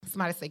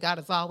Somebody say, God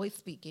is always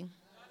speaking,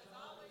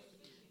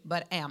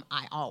 but am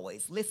I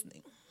always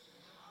listening?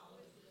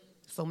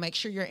 So make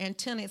sure your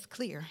antenna is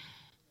clear.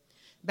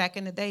 Back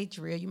in the day,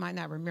 Drill, you might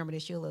not remember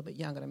this. You're a little bit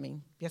younger than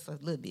me. Just a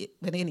little bit.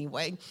 But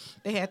anyway,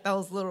 they had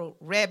those little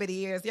rabbit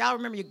ears. Y'all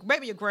remember,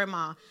 maybe your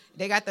grandma.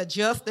 They got to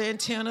adjust the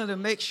antenna to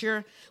make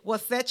sure, well,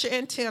 set your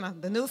antenna.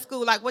 The new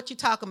school, like what you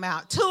talking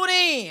about. Tune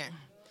in.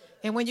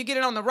 And when you get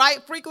it on the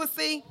right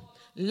frequency,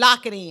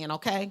 lock it in,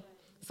 okay?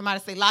 Somebody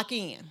say, lock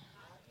in.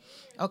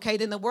 Okay,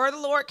 then the word of the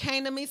Lord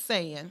came to me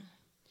saying,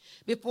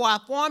 before I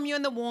formed you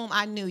in the womb,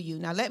 I knew you.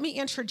 Now, let me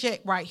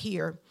interject right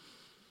here.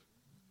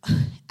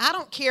 I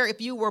don't care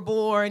if you were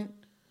born,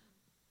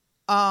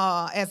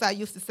 as I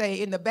used to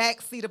say, in the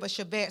back seat of a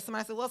Chevette.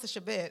 Somebody said, what's a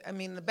Chevette? I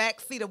mean, the back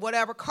seat of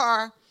whatever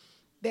car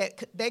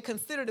that they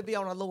consider to be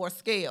on a lower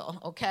scale,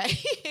 okay?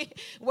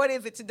 What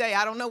is it today?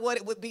 I don't know what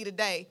it would be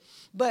today.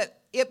 But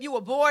if you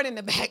were born in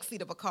the back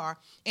seat of a car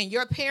and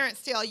your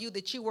parents tell you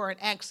that you were an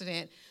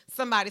accident,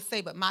 somebody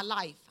say, but my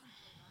life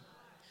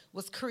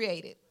was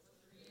created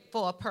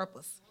for a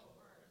purpose,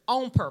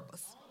 on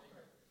purpose.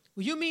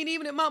 Well, you mean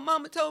even if my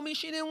mama told me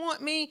she didn't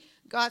want me,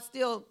 God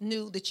still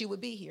knew that you would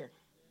be here.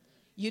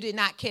 You did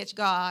not catch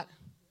God.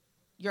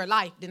 Your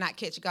life did not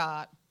catch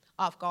God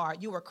off guard.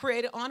 You were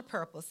created on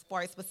purpose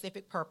for a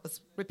specific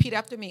purpose. Repeat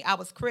after me. I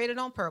was created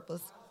on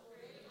purpose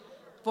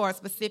for a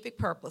specific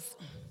purpose.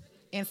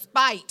 In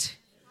spite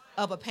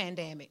of a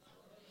pandemic.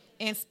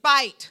 In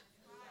spite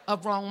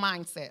of wrong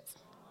mindsets.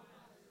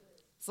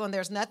 So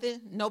there's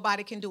nothing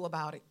nobody can do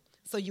about it.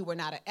 So you were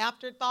not an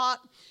afterthought.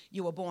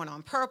 You were born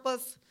on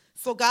purpose.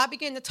 So God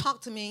began to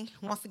talk to me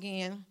once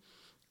again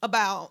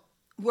about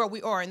where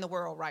we are in the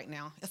world right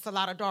now. It's a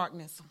lot of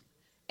darkness.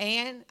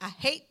 And I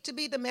hate to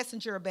be the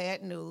messenger of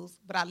bad news,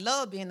 but I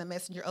love being the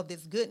messenger of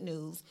this good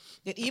news,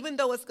 that even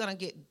though it's going to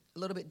get a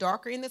little bit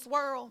darker in this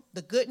world,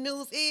 the good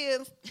news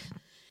is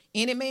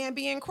any man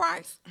be in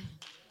Christ.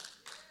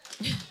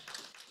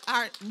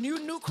 Our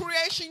new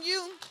creation,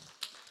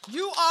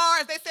 you are,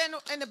 as they say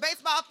in the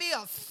baseball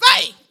field,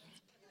 safe.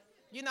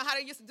 You know how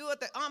they used to do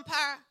it, the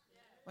umpire?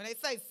 When they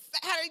say,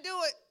 how do they do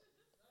it?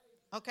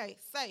 Okay,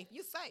 safe.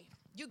 You safe.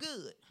 You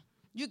good.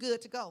 You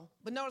good to go.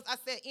 But notice I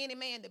said any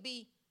man to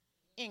be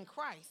in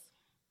Christ.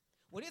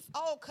 Well, this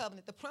old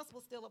covenant, the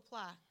principles still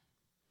apply.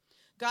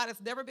 God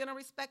has never been a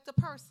respecter of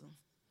persons.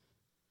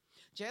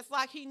 Just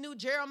like he knew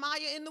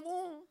Jeremiah in the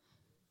womb.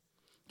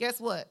 Guess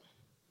what?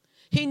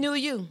 He knew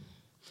you.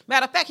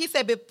 Matter of fact, he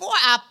said, before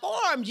I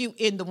formed you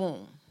in the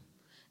womb,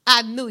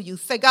 I knew you.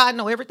 Say, God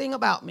know everything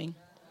about me.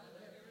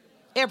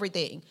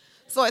 Everything.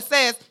 So it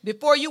says,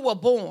 before you were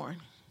born,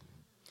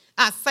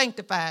 I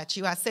sanctified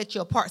you. I set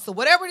you apart. So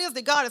whatever it is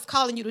that God is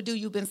calling you to do,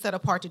 you've been set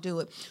apart to do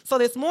it. So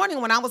this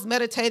morning when I was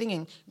meditating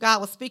and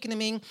God was speaking to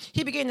me,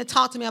 he began to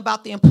talk to me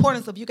about the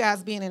importance of you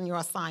guys being in your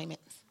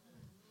assignments.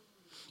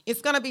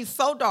 It's going to be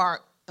so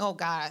dark. Oh,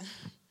 God.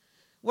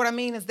 What I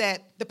mean is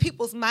that the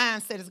people's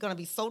mindset is going to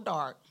be so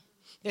dark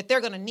that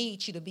they're going to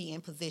need you to be in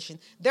position.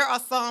 There are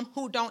some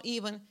who don't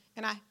even,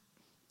 and I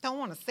don't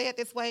want to say it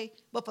this way,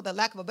 but for the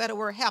lack of a better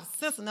word, have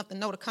sense enough to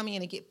know to come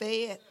in and get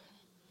fed.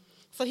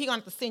 So he's going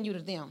to have to send you to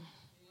them.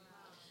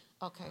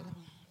 Okay.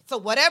 So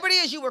whatever it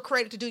is you were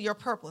created to do, your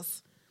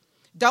purpose,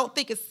 don't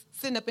think it's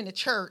sitting up in the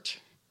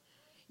church.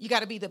 You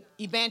got to be the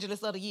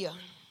evangelist of the year.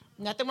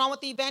 Nothing wrong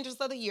with the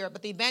evangelist of the year,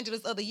 but the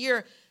evangelist of the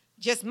year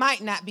just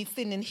might not be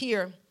sitting in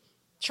here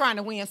trying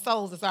to win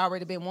souls that's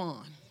already been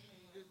won.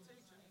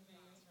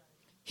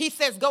 He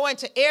says, go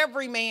into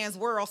every man's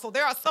world. So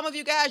there are some of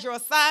you guys, your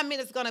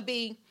assignment is going to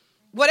be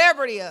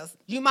whatever it is.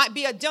 You might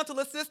be a dental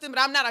assistant,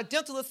 but I'm not a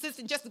dental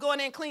assistant just to go in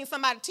there and clean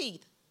somebody's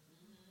teeth.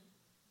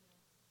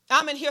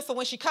 I'm in here, so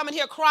when she come in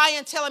here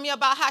crying, telling me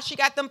about how she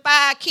got them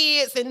 5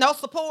 kids and no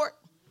support,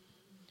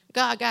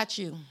 God got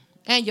you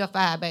and your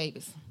 5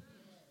 babies.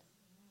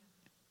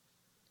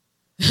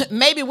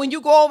 Maybe when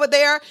you go over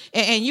there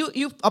and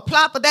you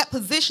apply for that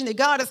position that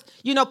God has,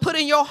 put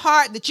in your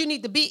heart that you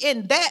need to be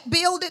in that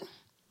building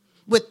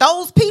with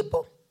those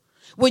people.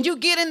 When you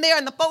get in there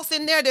and the folks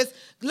in there that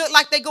look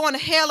like they're going to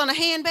hell in a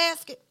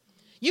handbasket,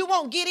 you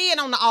won't get in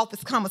on the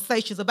office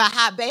conversations about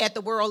how bad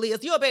the world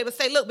is. You'll be able to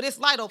say, look, but it's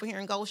light over here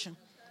in Goshen.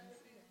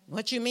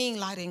 What you mean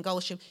light in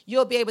Goshen?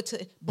 You'll be able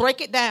to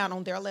break it down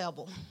on their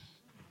level.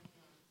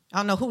 I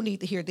don't know who need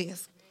to hear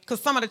this.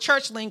 Because some of the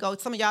church lingo,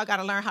 some of y'all got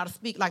to learn how to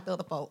speak like the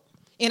other folk.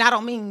 And I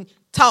don't mean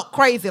talk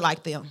crazy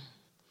like them.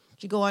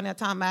 You go in there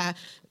talking about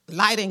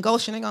light in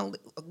Goshen,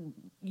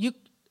 you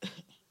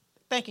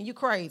thinking you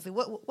crazy.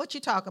 What you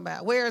talking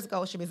about? Where is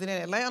Goshen? Is it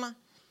in Atlanta?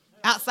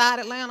 Outside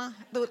Atlanta?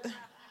 I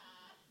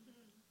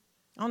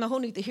don't know who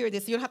need to hear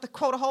this. You don't have to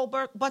quote a whole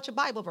bunch of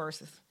Bible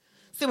verses.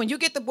 See, when you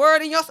get the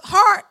word in your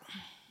heart,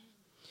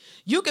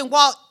 you can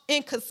walk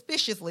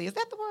inconspicuously. Is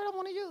that the word I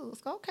want to use?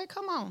 Okay,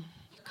 come on.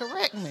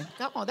 Correct me.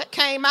 Come on. That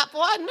came out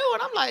before I knew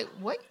it. I'm like,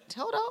 wait,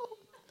 hold on.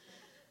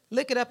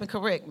 Look it up and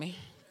correct me.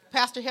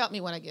 Pastor, help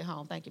me when I get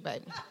home. Thank you,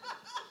 baby.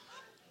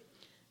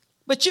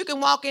 But you can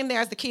walk in there,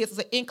 as the kids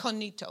say,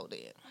 incognito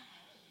then.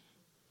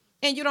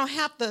 And you don't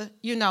have to,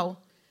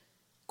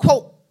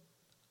 quote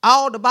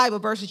all the Bible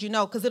verses you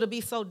know, because it'll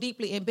be so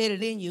deeply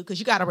embedded in you because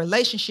you got a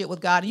relationship with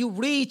God. You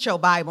read your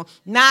Bible,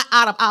 not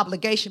out of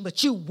obligation,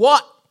 but you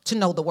want to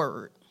know the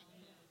word.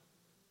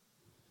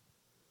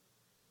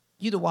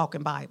 You the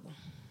walking Bible.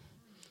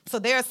 So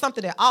there's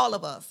something that all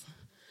of us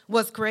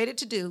was created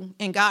to do,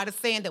 and God is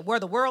saying that where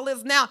the world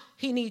is now,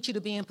 he needs you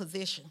to be in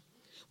position.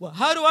 Well,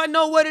 how do I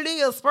know what it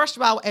is? First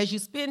of all, as you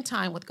spend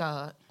time with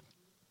God,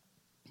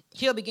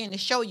 he'll begin to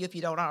show you if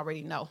you don't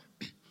already know.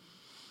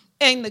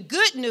 And the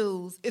good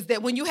news is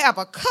that when you have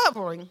a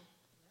covering,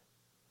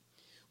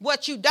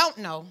 what you don't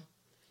know,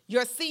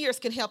 your seers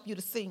can help you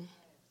to see.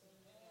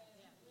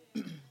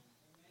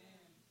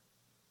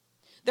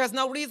 There's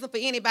no reason for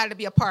anybody to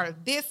be a part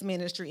of this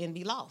ministry and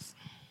be lost.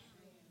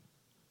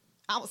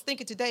 I was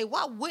thinking today,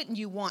 why wouldn't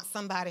you want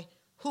somebody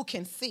who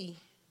can see,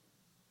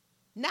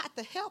 not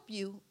to help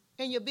you,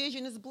 and your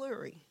vision is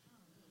blurry?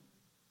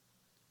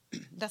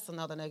 That's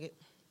another nugget.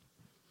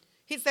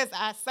 He says,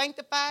 I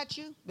sanctified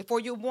you. Before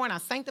you were born, I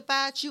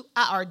sanctified you.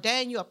 I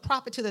ordained you a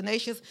prophet to the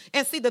nations.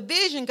 And see, the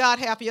vision God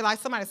has for your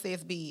life, somebody say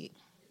it's big.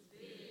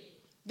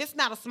 This is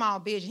not a small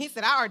vision. He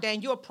said, I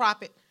ordained you a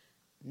prophet,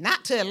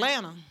 not to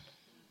Atlanta.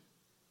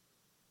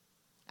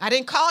 I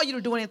didn't call you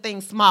to do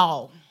anything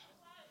small.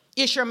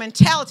 It's your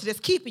mentality that's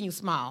keeping you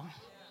small.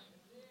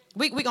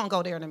 We're going to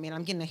go there in a minute.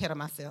 I'm getting ahead of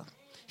myself.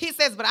 He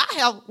says, but I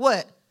have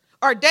what?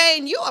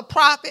 Ordained you a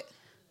prophet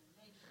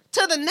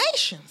to the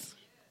nations.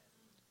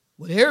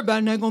 Well,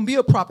 everybody not going to be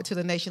a prophet to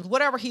the nations.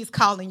 Whatever he's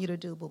calling you to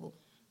do, boo-boo.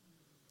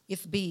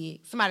 It's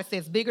big. Somebody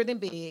says bigger than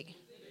big.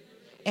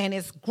 And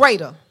it's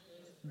greater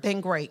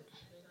than great.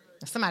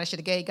 Somebody should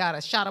have gave God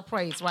a shout of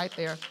praise right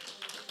there.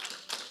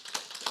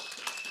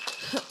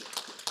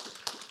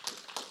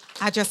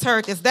 I just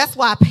heard this. That's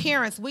why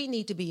parents, we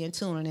need to be in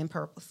tune and in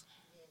purpose.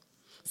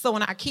 So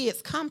when our kids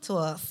come to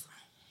us,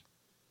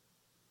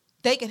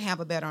 they can have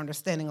a better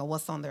understanding of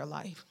what's on their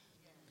life.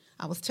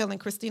 I was telling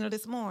Christina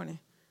this morning,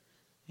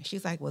 and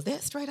she's like, was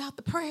that straight out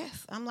the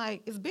press? I'm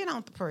like, it's been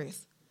out the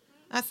press.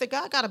 I said,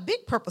 God got a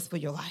big purpose for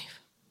your life.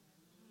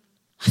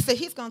 I said,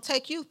 he's going to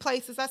take you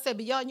places, I said,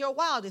 beyond your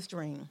wildest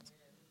dreams.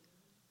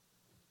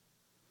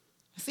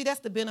 See,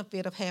 that's the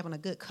benefit of having a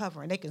good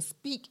covering. They can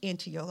speak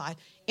into your life.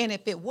 And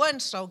if it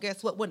wasn't so,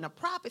 guess what? Wouldn't a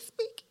prophet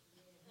speak?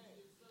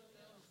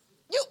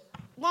 You,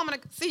 woman,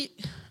 see,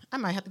 I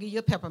might have to give you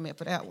a peppermint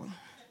for that one.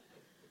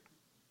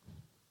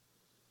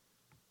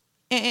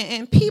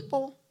 And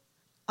people,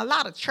 a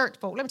lot of church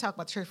folk, let me talk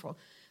about church folk.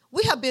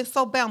 We have been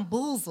so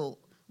bamboozled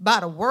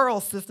by the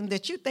world system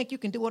that you think you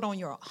can do it on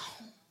your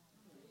own.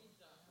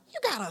 You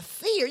got a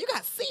seer, you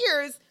got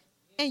seers,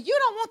 and you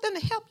don't want them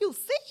to help you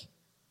see.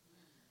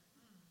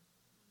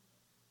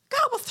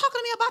 God was talking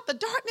to me about the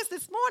darkness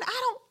this morning.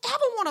 I don't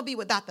ever want to be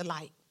without the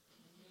light.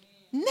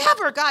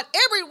 Never, God.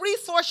 Every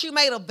resource you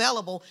made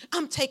available,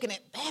 I'm taking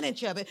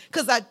advantage of it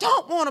because I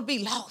don't want to be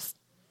lost.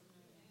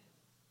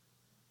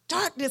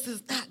 Darkness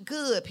is not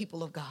good,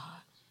 people of God.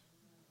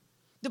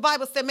 The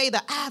Bible said, may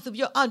the eyes of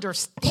your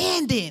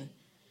understanding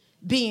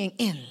being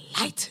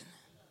enlightened.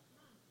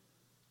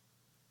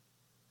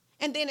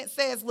 And then it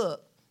says,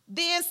 look,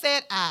 then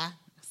said I,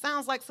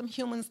 sounds like some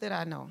humans that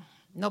I know.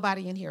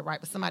 Nobody in here, right?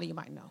 But somebody you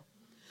might know.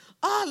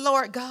 Oh,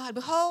 Lord God,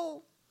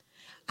 behold,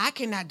 I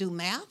cannot do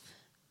math.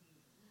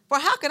 For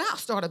how can I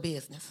start a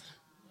business?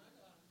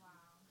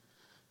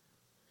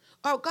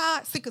 Oh,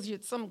 God, see, because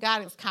some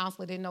guidance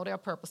counselor didn't know their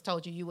purpose,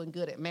 told you weren't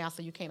good at math,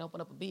 so you can't open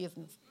up a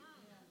business.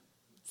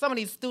 Some of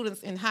these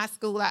students in high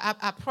school,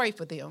 I pray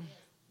for them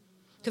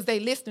because they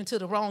listening to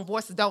the wrong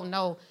voices, don't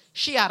know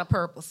she out of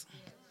purpose,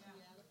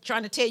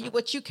 trying to tell you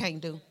what you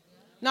can't do.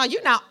 No,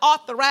 you're not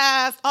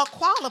authorized or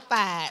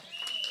qualified.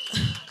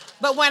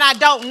 But when I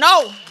don't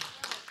know,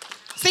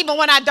 but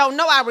when I don't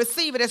know, I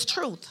receive it as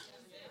truth.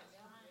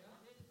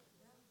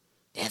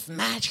 That's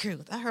my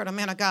truth. I heard a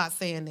man of God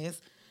saying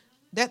this.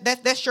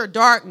 That's your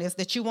darkness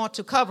that you want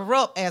to cover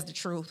up as the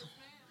truth.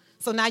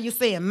 So now you're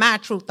saying my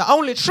truth. The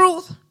only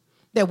truth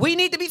that we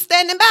need to be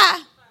standing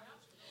by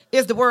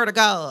is the word of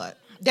God.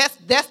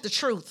 That's the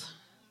truth.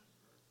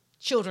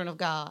 Children of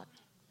God.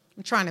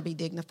 I'm trying to be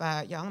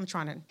dignified, y'all. I'm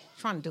trying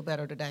to do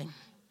better today.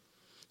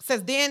 It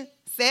says, then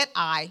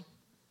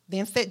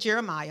said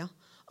Jeremiah,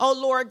 O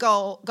Lord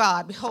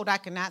God, behold, I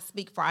cannot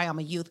speak, for I am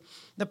a youth.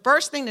 The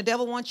first thing the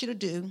devil wants you to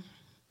do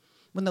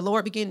when the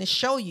Lord begins to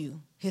show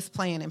you his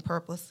plan and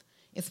purpose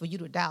is for you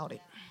to doubt it.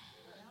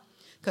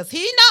 Because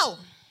he knows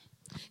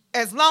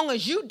as long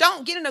as you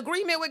don't get in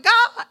agreement with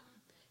God,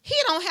 he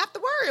don't have to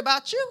worry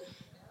about you.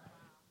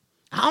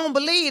 I don't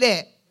believe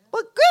that.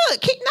 Well,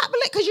 good. Keep not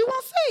believing because you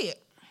won't say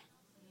it.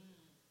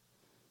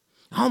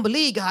 I don't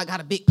believe God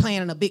got a big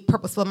plan and a big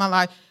purpose for my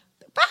life.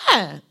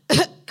 Fine.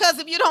 Because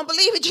if you don't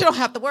believe it, you don't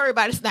have to worry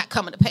about it. It's not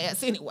coming to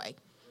pass anyway.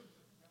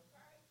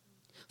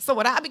 So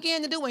what I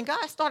began to do when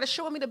God started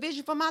showing me the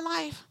vision for my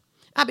life,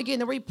 I began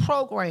to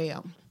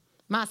reprogram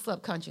my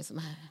subconscious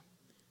mind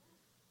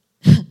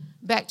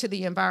back to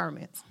the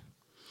environment.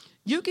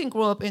 You can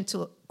grow up in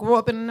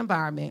an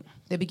environment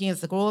that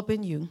begins to grow up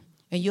in you,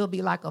 and you'll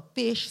be like a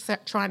fish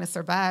trying to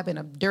survive in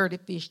a dirty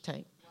fish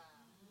tank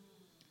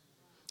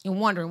and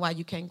wondering why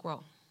you can't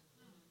grow.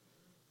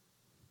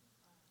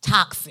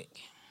 toxic.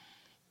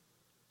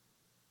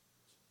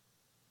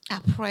 I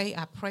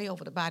pray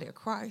over the body of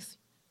Christ.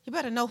 You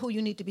better know who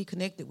you need to be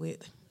connected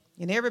with.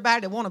 And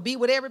everybody that want to be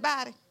with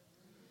everybody.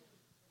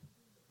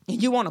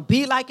 And you want to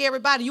be like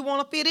everybody. You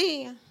want to fit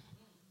in.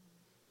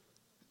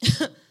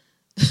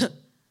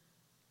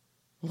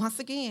 Once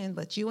again,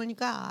 but you and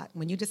God,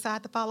 when you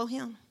decide to follow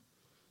him,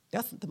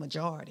 that's the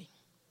majority.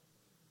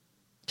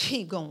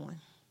 Keep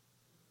going.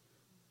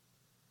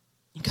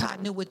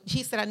 God knew what,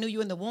 he said, I knew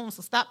you in the womb,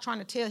 so stop trying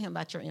to tell him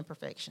about your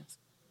imperfections.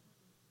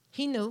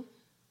 He knew.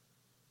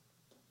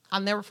 I'll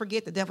never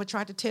forget the devil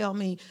tried to tell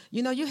me,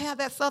 you know, you have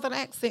that southern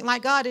accent.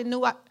 Like God didn't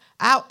know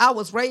I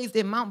was raised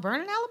in Mount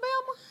Vernon,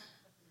 Alabama,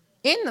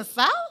 in the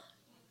South.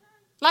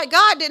 Like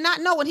God did not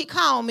know when he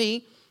called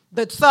me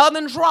the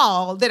southern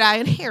drawl that I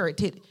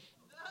inherited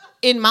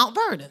in Mount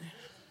Vernon.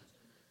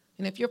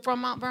 And if you're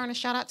from Mount Vernon,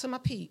 shout out to my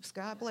peeps.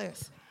 God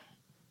bless.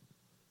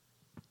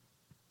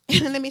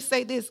 And let me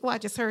say this. Oh, I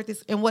just heard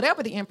this. And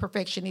whatever the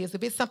imperfection is,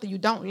 if it's something you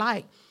don't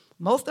like,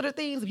 most of the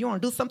things, if you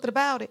want to do something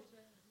about it,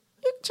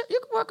 you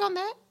can work on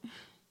that.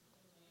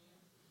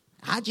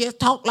 I just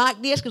talk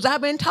like this because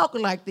I've been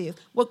talking like this.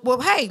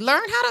 Well, hey,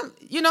 learn how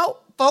to,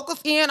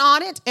 focus in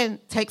on it and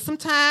take some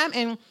time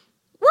and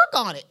work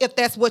on it if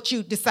that's what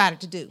you decided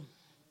to do.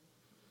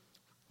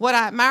 What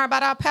I admire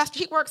about our pastor,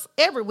 he works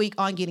every week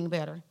on getting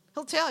better.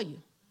 He'll tell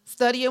you,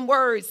 studying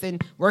words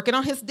and working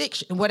on his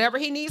diction and whatever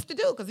he needs to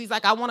do because he's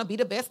like, I want to be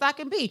the best I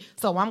can be,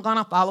 so I'm going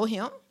to follow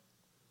him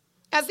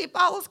as he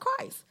follows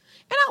Christ.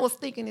 And I was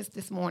thinking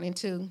this morning,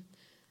 too.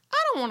 I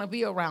don't want to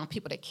be around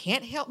people that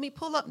can't help me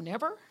pull up,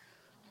 never.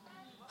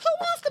 Who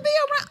wants to be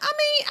around? I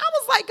mean, I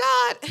was like,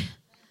 God,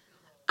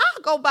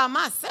 I'll go by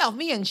myself,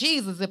 me and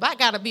Jesus, if I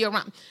got to be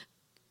around.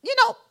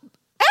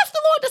 Ask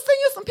the Lord to send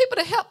you some people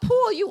to help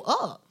pull you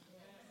up.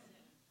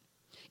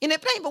 And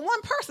if it ain't but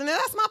one person, and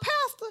that's my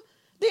pastor,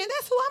 then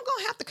that's who I'm going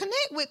to have to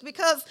connect with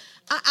because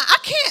I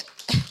can't.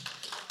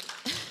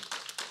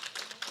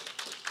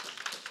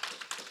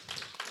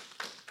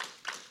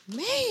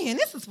 Man,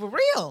 this is for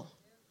real.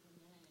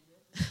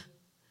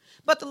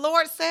 But the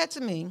Lord said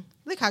to me,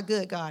 look how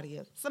good God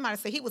is. Somebody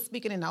said he was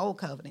speaking in the old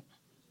covenant.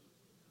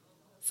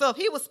 So if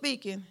he was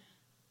speaking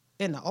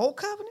in the old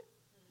covenant,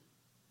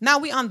 now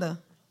we on the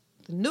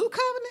new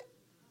covenant,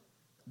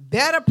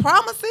 better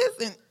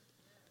promises,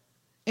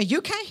 and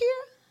you can't hear?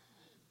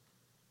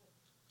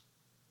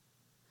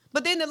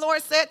 But then the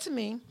Lord said to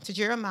me, to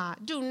Jeremiah,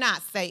 do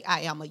not say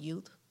I am a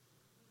youth.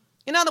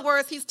 In other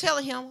words, he's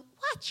telling him,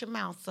 watch your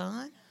mouth,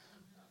 son.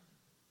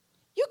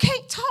 You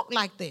can't talk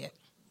like that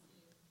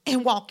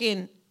and walk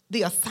in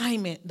the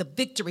assignment, the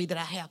victory that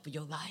I have for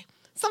your life.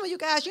 Some of you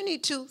guys, you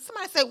need to,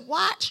 somebody say,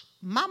 watch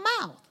my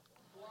mouth.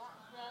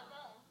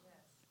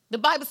 The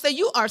Bible says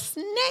you are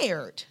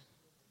snared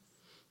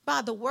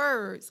by the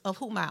words of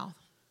who mouth?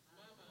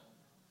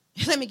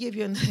 Let me give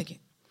you a nugget.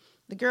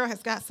 The girl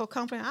has got so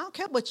confident, I don't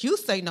care what you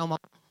say no more.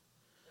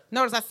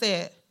 Notice I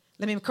said,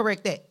 let me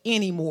correct that,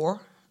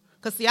 anymore.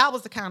 Because, see, I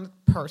was the kind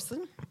of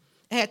person,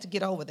 I had to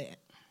get over that.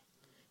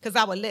 Because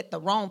I would let the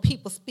wrong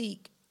people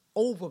speak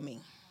over me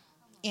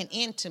and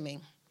into me.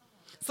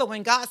 So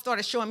when God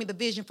started showing me the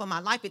vision for my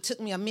life, it took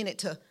me a minute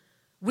to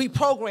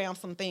reprogram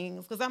some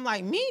things. Because I'm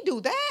like, me do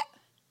that?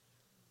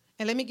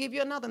 And let me give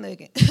you another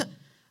nugget.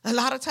 A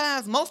lot of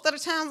times, most of the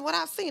times what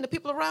I've seen, the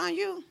people around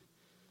you,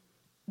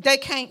 they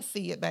can't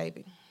see it,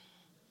 baby.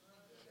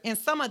 And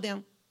some of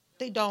them,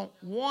 they don't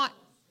want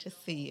to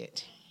see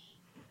it.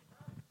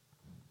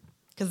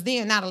 Because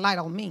then not a light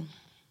on me.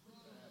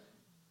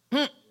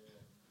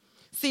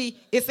 See,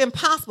 it's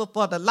impossible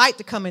for the light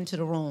to come into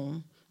the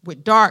room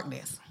with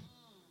darkness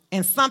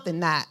and something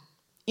not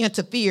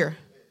interfere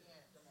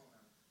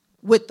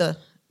with the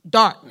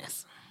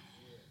darkness.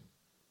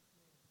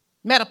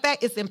 Matter of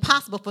fact, it's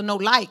impossible for no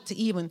light to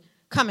even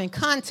come in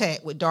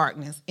contact with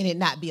darkness and it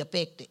not be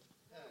affected.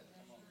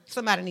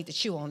 Somebody need to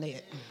chew on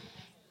that.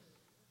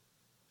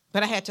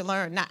 But I had to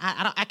learn.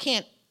 I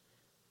can't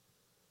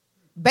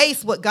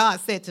base what God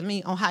said to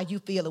me on how you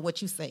feel or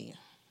what you're saying.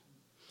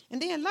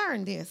 And then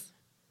learn this.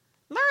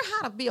 Learn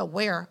how to be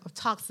aware of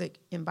toxic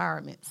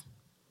environments.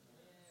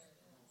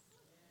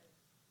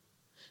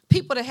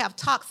 People that have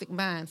toxic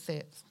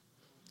mindsets.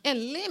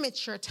 And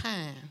limit your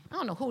time. I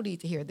don't know who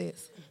needs to hear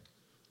this.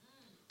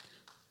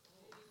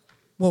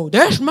 Well,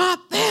 that's my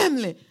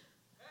family.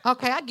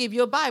 Okay, I give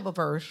you a Bible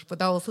verse for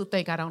those who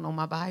think I don't know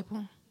my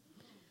Bible.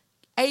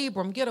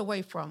 Abram, get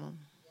away from him.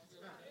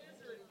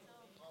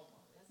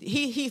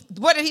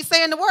 What did he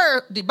say in the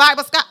word? The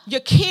Bible,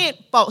 your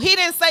kinfolk. He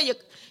didn't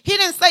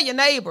say your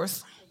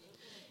neighbors.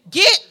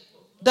 Get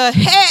the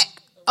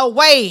heck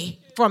away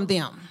from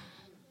them.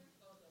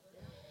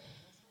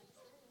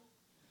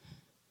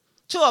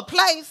 To a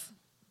place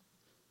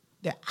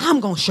that I'm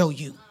going to show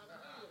you.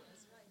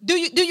 Do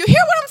you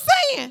hear what I'm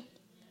saying?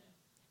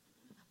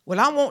 Well,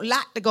 I want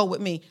Lot to go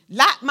with me.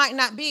 Lot might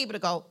not be able to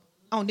go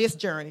on this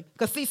journey.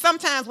 Because, see,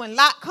 sometimes when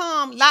Lot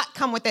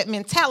come with that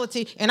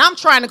mentality, and I'm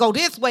trying to go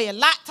this way, and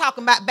Lot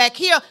talking about back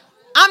here,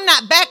 I'm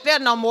not back there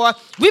no more.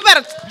 We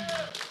better...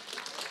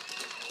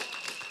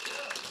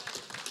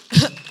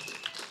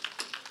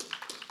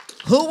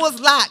 Who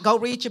was Lot? Go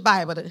read your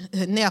Bible,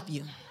 the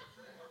nephew.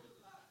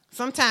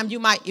 Sometimes you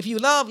might, if you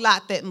love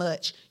Lot that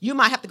much, you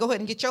might have to go ahead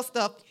and get your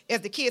stuff,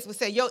 as the kids would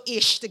say, your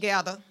ish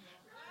together.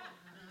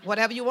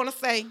 Whatever you want to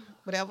say,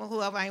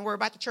 whoever, I ain't worried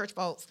about the church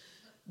folks.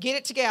 Get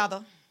it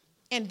together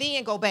and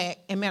then go back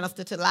and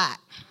minister to Lot.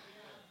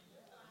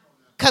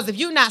 Because if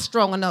you're not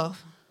strong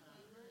enough,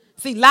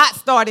 see, Lot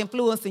started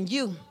influencing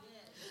you.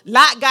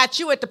 Lot got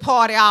you at the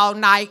party all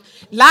night.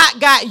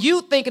 Lot got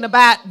you thinking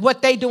about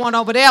what they doing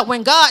over there.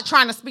 When God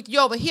trying to speak to you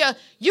over here,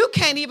 you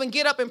can't even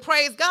get up and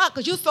praise God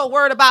because you're so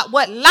worried about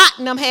what Lot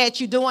and them had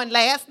you doing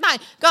last night.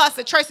 God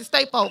said, Tracy,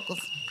 stay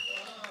focused.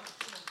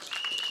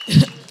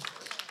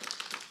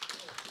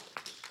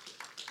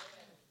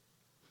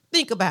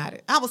 Think about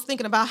it. I was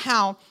thinking about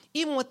how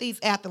even with these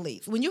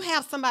athletes, when you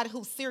have somebody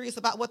who's serious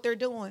about what they're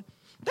doing,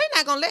 they're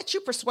not going to let you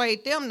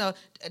persuade them.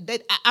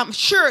 I'm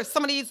sure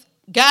some of these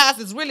guys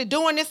is really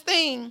doing this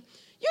thing.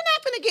 You're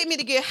not going to get me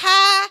to get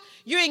high.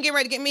 You ain't getting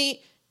ready to get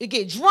me to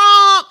get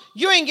drunk.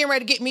 You ain't getting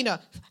ready to get me to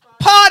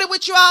party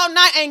with you all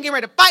night. Ain't getting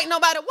ready to fight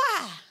nobody.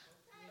 Why?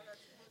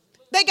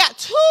 They got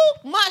too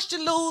much to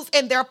lose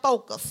and they're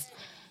focused.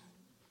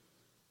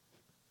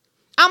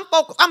 I'm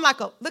focused. I'm like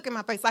look at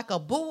my face, like a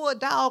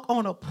bulldog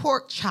on a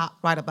pork chop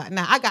right about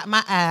now. I got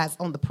my eyes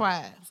on the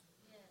prize.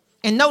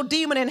 And no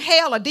demon in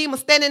hell or demon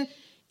standing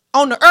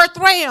on the earth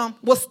realm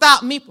will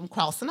stop me from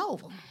crossing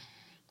over.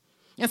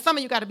 And some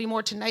of you got to be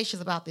more tenacious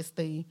about this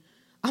thing.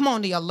 I'm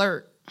on the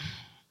alert.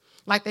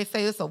 Like they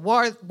say, it's a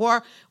war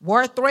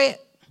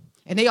threat,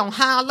 and they on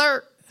high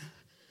alert.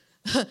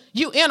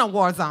 You in a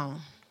war zone.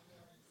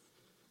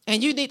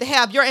 And you need to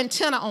have your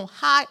antenna on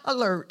high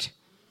alert.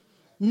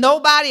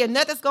 Nobody or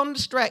nothing's going to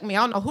distract me.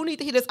 I don't know who needs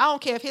to hear this. I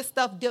don't care if his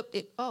stuff dipped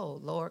it.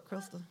 Oh, Lord,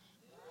 Crystal.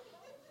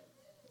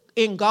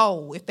 In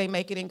gold, if they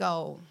make it in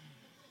gold.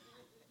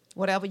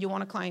 Whatever you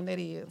want to claim that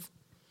is.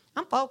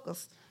 I'm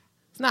focused.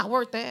 It's not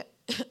worth that.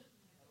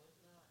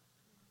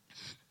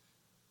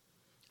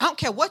 I don't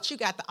care what you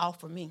got to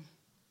offer me.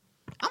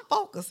 I'm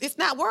focused. It's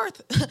not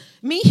worth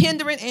me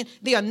hindering and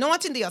the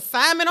anointing, the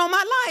assignment on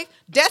my life,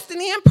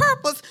 destiny and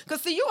purpose.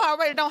 Because, see, you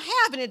already don't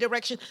have any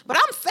direction, but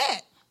I'm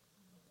set.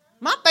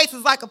 My face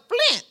is like a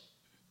flint.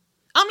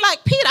 I'm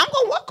like, Peter, I'm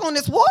going to walk on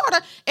this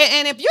water.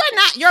 And if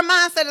your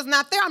mindset is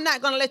not there, I'm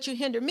not going to let you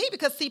hinder me.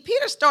 Because, see,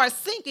 Peter started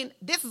sinking.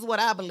 This is what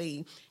I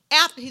believe.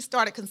 After he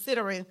started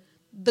considering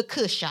the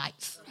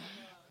Cushites.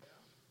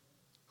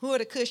 Who are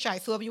the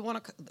Cushites? Whoever you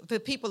want to, the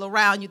people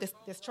around you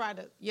that's trying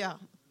to,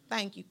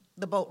 thank you,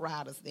 the boat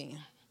riders then.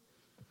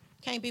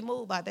 Can't be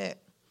moved by that.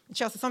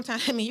 Chelsea,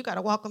 sometimes, you got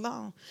to walk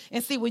alone.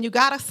 And see, when you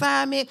got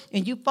assignment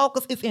and you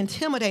focus, it's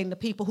intimidating to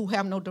people who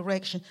have no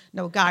direction,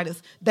 no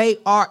guidance. They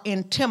are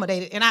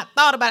intimidated. And I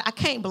thought about it. I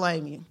can't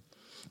blame you.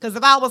 Because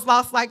if I was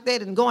lost like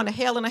that and going to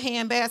hell in a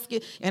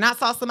handbasket and I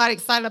saw somebody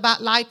excited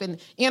about life and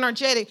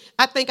energetic,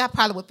 I think I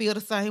probably would feel the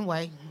same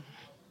way.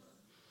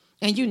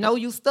 And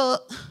you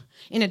stuck.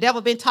 And the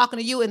devil been talking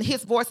to you and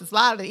his voice is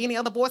louder than any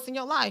other voice in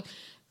your life.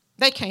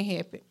 They can't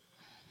help it.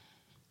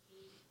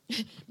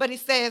 But he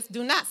says,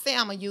 do not say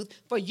I'm a youth,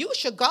 for you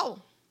should go.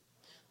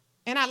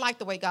 And I like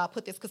the way God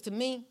put this, because to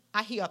me,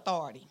 I hear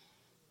authority.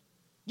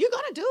 You're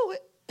going to do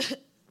it.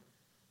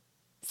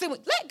 See,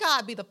 let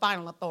God be the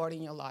final authority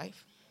in your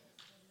life.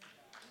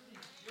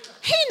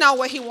 He knows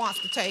where he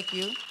wants to take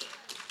you.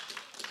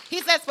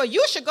 He says, for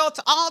you should go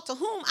to all to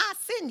whom I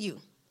send you.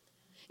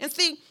 And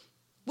see,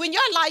 when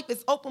your life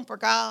is open for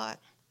God,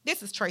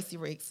 this is Tracy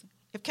Riggs.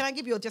 Can I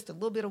give you just a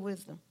little bit of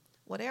wisdom?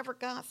 Whatever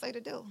God say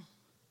to do,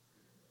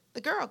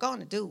 the girl going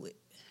to do it.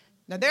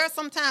 Now, there are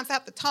sometimes I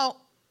have to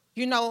talk,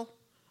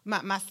 my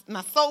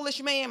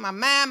soulish man, my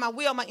mind, my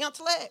will, my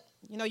intellect.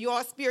 You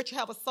are a spirit, you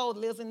have a soul that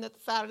lives in the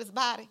side of this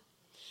body.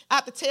 I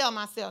have to tell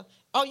myself,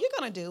 oh, you're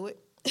going to do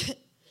it.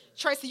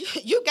 Tracy,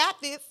 you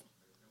got this,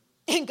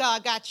 and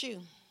God got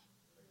you.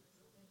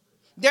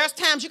 There's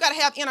times you got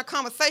to have inner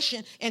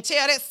conversation and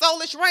tell that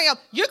soulish realm,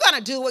 you're going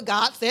to do what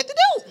God said to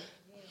do,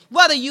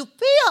 whether you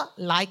feel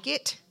like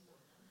it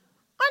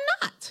or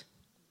not.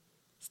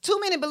 It's too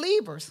many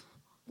believers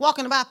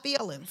walking about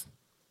feelings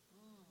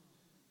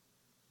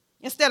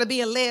instead of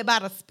being led by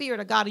the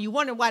Spirit of God. And you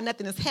wonder why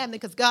nothing is happening,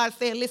 because God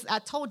said, listen, I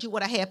told you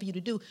what I had for you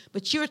to do,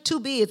 but you're too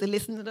busy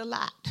listening to the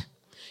lot.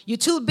 You're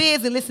too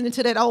busy listening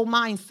to that old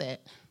mindset.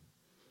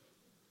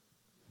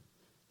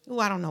 Oh,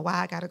 I don't know why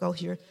I got to go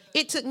here.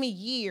 It took me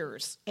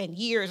years and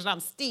years, and I'm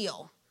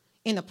still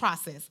in the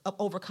process of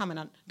overcoming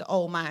the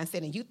old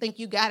mindset. And you think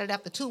you got it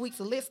after 2 weeks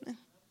of listening?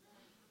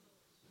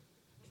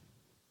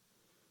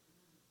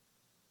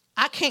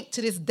 I can't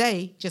to this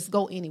day just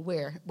go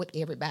anywhere with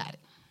everybody.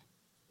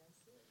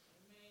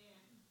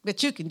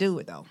 But you can do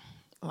it, though.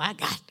 Oh, I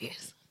got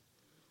this.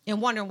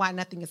 And wondering why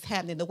nothing is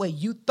happening the way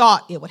you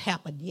thought it would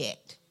happen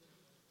yet.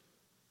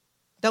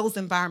 Those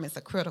environments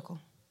are critical.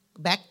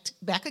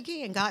 Back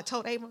again, God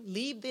told Abram,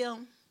 leave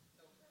them.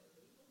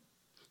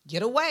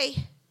 Get away.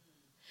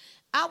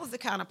 I was the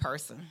kind of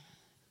person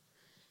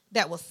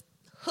that was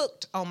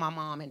hooked on my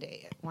mom and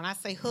dad. When I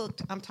say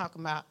hooked, I'm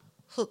talking about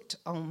hooked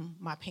on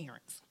my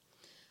parents.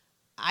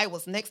 I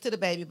was next to the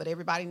baby, but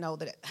everybody know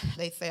that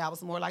they say I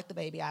was more like the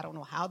baby. I don't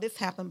know how this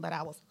happened, but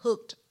I was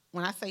hooked.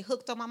 When I say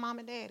hooked on my mom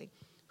and daddy,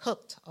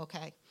 hooked,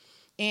 okay?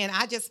 And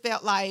I just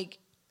felt like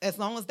as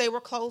long as they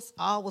were close,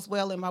 all was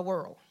well in my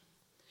world.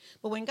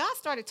 But when God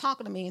started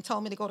talking to me and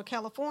told me to go to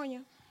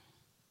California,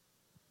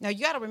 now you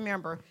got to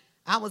remember,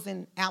 I was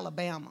in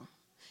Alabama,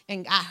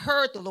 and I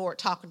heard the Lord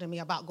talking to me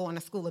about going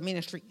to school of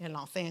ministry in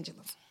Los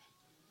Angeles.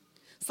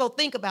 So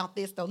think about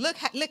this, though. Look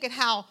at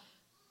how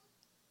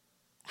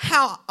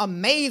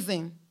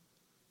amazing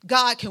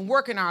God can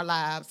work in our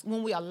lives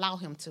when we allow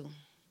him to.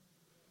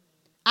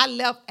 I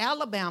left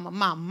Alabama,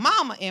 my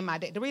mama and my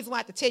dad. The reason why I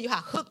have to tell you how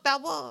hooked I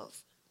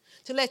was,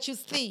 to let you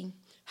see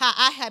how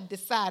I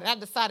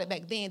decided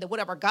back then that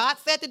whatever God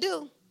said to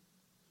do,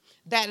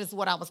 that is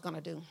what I was going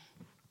to do.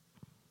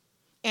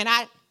 And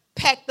I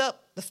packed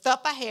up the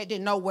stuff I had,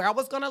 didn't know where I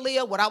was going to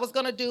live, what I was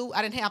going to do.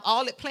 I didn't have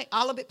all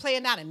of it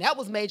planned out, and that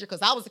was major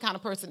because I was the kind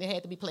of person that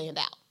had to be planned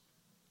out.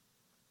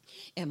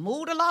 And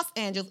moved to Los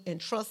Angeles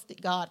and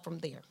trusted God from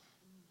there.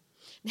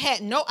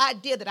 Had no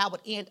idea that I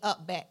would end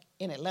up back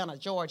in Atlanta,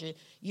 Georgia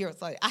years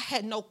later. I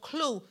had no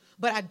clue,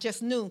 but I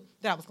just knew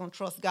that I was going to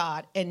trust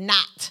God and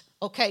not,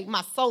 okay,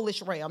 my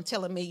soulish realm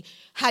telling me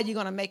how you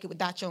going to make it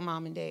without your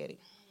mom and daddy.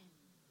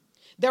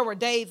 There were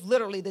days,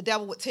 literally, the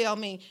devil would tell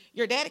me,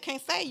 your daddy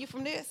can't save you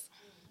from this.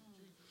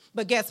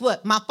 But guess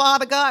what? My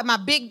Father God, my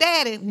big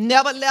daddy,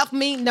 never left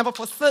me, never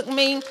forsook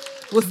me,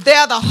 was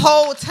there the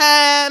whole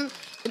time.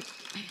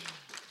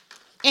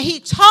 And he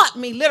taught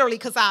me, literally,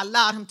 because I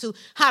allowed him to,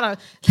 how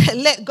to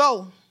let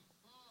go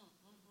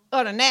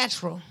of the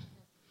natural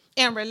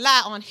and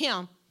rely on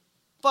him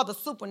for the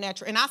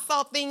supernatural. And I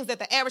saw things that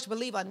the average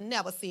believer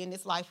never see in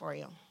this life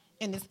realm,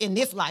 in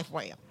this life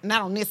realm,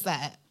 not on this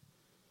side.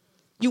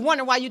 You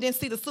wonder why you didn't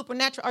see the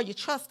supernatural? Are you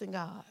trusting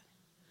God?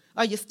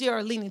 Are you still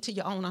leaning to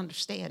your own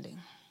understanding?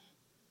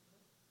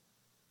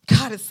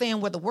 God is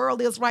saying where the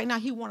world is right now,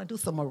 he want to do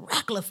some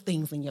miraculous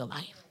things in your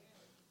life.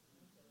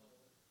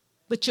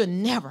 But you'll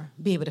never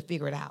be able to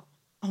figure it out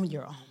on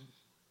your own.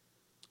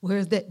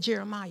 Where's that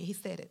Jeremiah? He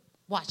said it.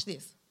 Watch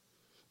this.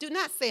 Do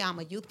not say I'm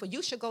a youth, for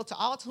you should go to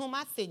all to whom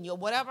I send you.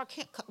 Whatever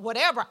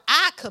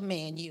I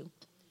command you,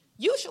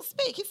 you shall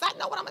speak. He said, I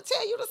know what I'm going to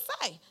tell you to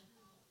say.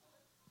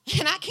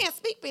 And I can't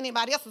speak for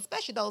anybody else,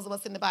 especially those of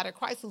us in the body of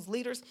Christ who's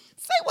leaders.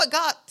 Say what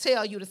God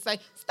tells you to say.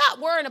 Stop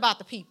worrying about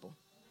the people.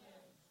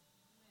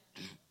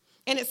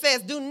 And it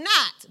says, do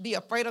not be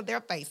afraid of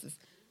their faces.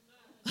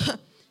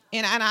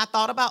 And I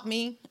thought about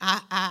me.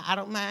 I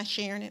don't mind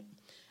sharing it.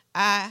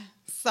 I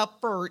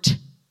suffered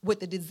with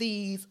the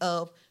disease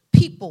of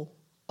people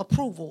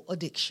approval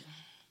addiction.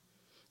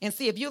 And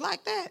see, if you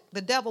like that,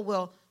 the devil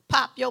will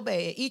pop your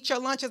bag. Eat your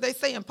lunch, as they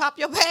say, and pop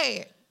your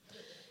bag.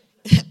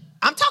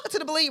 I'm talking to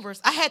the believers.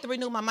 I had to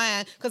renew my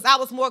mind because I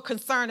was more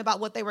concerned about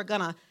what they were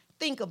going to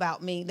think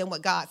about me than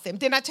what God said.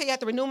 Didn't I tell you I had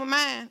to renew my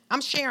mind?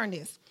 I'm sharing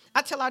this.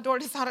 I tell our daughter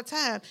this all the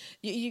time.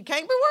 You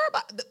can't be worried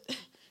about it.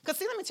 Because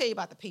see, let me tell you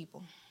about the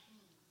people.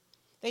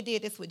 They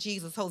did this with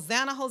Jesus.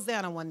 Hosanna,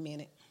 Hosanna 1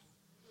 minute.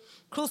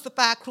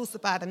 Crucify,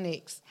 crucify the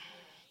next.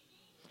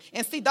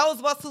 And see, those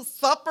of us who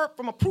suffer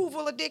from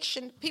approval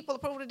addiction, people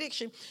approval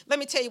addiction, let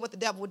me tell you what the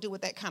devil would do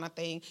with that kind of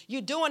thing.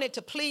 You're doing it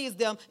to please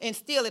them and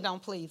still it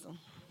don't please them.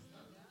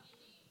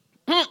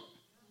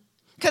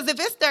 Because if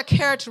it's their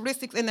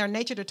characteristics and their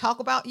nature to talk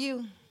about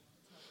you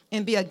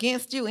and be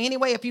against you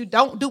anyway, if you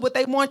don't do what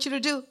they want you to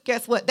do,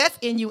 guess what? That's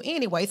in you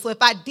anyway. So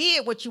if I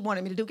did what you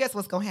wanted me to do, guess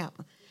what's going to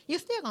happen? You're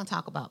still going to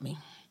talk about me.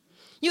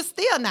 You're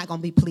still not going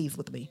to be pleased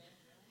with me.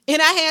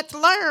 And I had to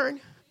learn.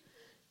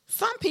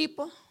 Some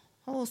people,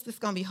 this is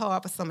going to be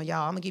hard for some of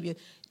y'all. I'm going to give you,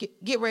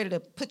 get ready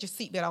to put your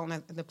seatbelt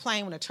on the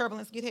plane when the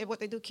turbulence get here. What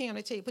they do, Kim,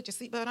 they tell you, put your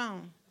seatbelt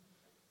on.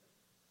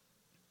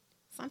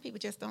 Some people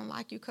just don't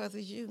like you because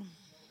it's you.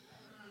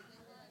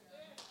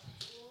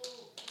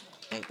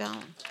 They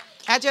don't.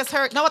 I just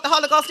heard, know what the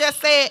Holy Ghost just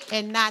said?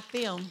 And not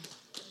them.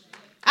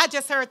 I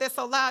just heard that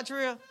so loud,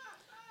 Drill.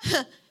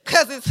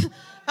 Because it's,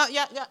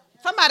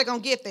 somebody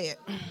going to get that.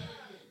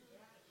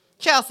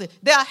 Chelsea,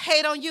 they'll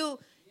hate on you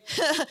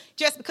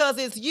just because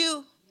it's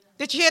you.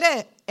 Did you hear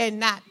that? And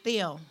not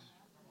them.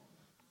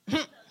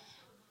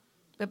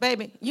 But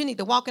baby, you need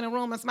to walk in the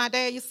room as my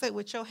dad used to say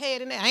with your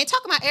head in there. I ain't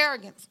talking about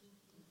arrogance.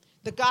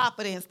 The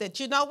confidence that,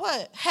 you know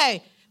what?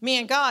 Hey, me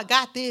and God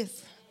got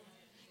this.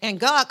 And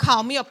God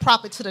called me a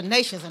prophet to the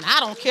nations. And I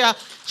don't care.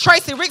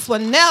 Tracy Ricks will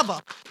never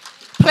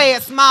play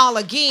it small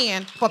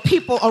again for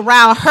people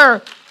around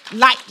her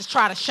light to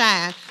try to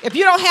shine. If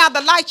you don't have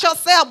the light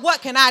yourself,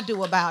 what can I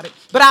do about it?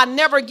 But I'll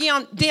never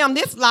dim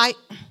this light.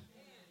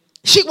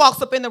 She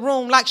walks up in the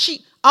room like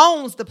she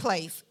owns the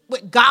place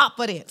with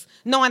confidence,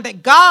 knowing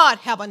that God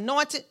have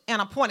anointed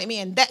and appointed me.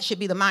 And that should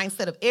be the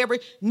mindset of every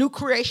new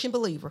creation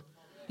believer.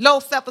 Low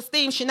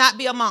self-esteem should not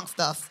be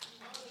amongst us.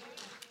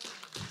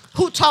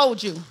 Who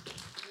told you?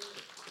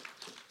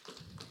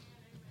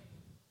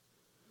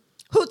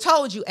 Who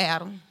told you,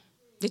 Adam,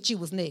 that you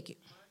was naked?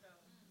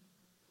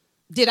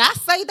 Did I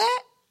say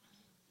that?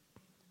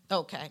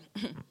 Okay.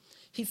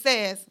 He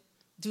says,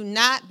 Do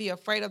not be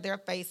afraid of their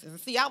faces. And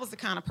see, I was the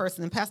kind of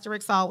person, and Pastor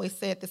Rick's always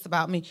said this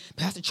about me.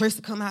 Pastor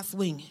Tracy come out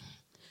swinging.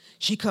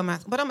 She come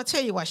out, but I'm going to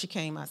tell you why she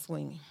came out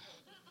swinging.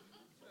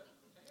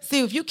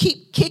 See, if you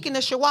keep kicking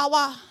the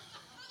chihuahua,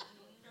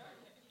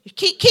 you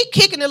keep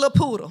kicking the little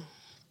poodle.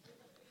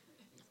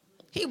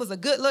 He was a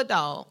good little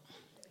dog.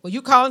 Well,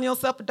 you calling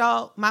yourself a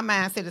dog? My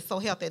mind said it's so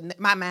healthy.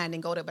 My mind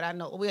didn't go there, but I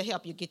know we'll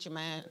help you get your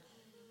mind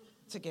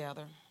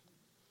together.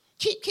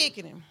 Keep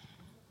kicking him.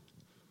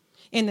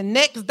 And the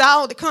next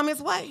dog that come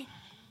his way,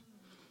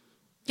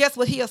 guess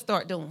what he'll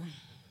start doing?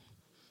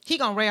 He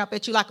going to rear up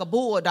at you like a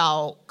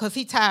bulldog because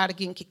he tired of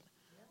getting kicked.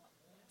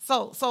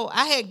 So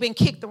I had been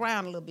kicked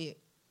around a little bit.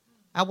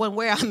 I wasn't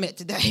where I'm at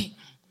today.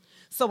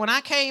 So when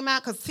I came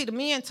out, because see, the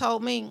men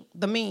told me,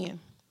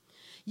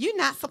 you're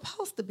not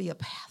supposed to be a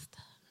pastor.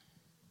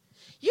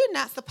 You're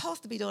not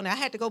supposed to be doing that. I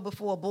had to go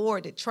before a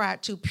board that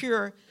tried to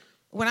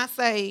when I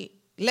say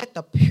let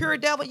the pure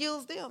devil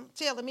use them,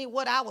 telling me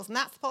what I was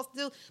not supposed to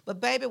do. But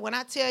baby, when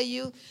I tell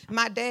you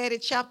my daddy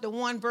chapter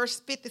 1, verse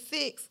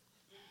 56,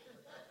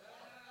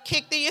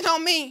 kicked in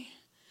on me.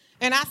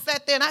 And I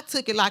sat there and I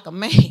took it like a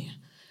man.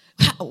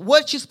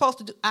 What you supposed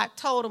to do? I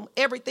told him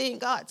everything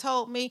God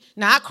told me.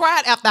 Now, I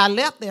cried after I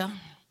left there.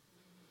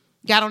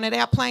 Got on that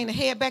airplane and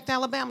head back to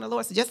Alabama. The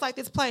Lord said, just like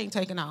this plane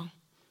taking off.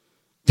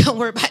 Don't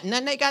worry about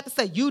nothing they got to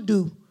say. You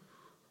do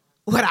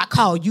what I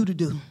call you to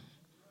do.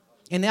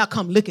 And they'll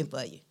come looking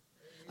for you.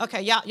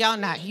 Okay, you're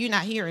not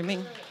hearing me.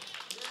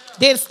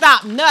 Didn't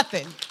stop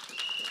nothing.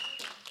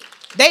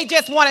 They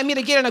just wanted me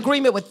to get an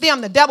agreement with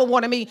them. The devil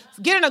wanted me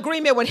to get an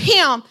agreement with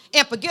him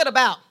and forget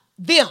about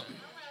them.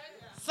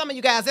 Some of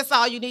you guys, that's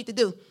all you need to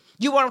do.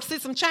 You want to see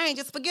some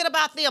changes, forget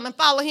about them and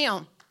follow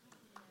him.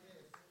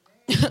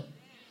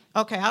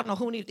 Okay, I don't know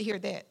who needed to hear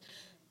that.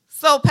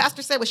 So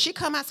Pastor said, well, she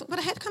come out, but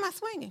I had to come out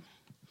swinging.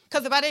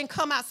 Because if I didn't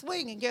come out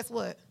swinging, guess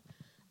what?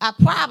 I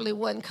probably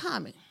wasn't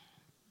coming.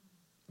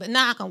 But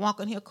now I can walk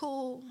in here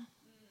cool,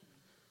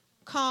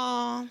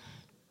 calm,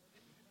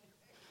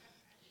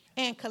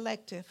 and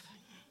collective.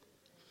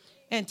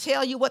 And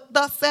tell you what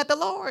thus said the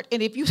Lord.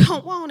 And if you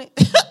don't want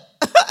it,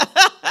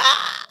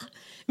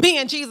 me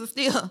and Jesus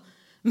still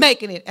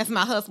making it, as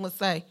my husband would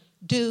say,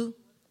 do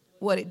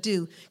what it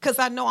do. Because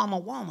I know I'm a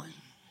woman.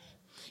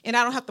 And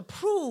I don't have to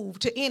prove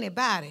to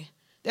anybody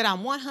that I'm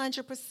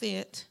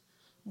 100%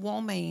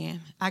 woman.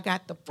 I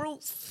got the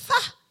fruits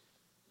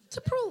to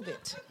prove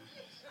it.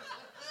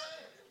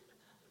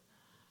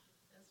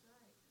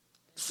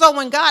 So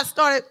when God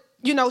started,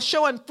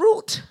 showing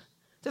fruit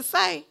to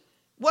say,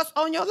 what's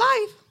on your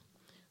life?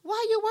 Why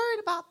are you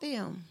worried about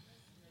them?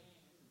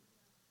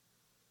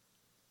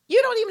 You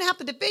don't even have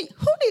to defend.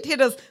 Who need to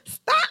hear us?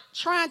 Stop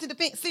trying to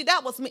defend. See,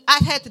 that was me. I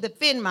had to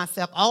defend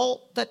myself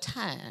all the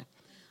time.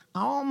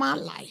 All my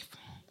life.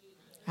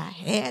 I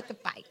had to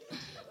fight.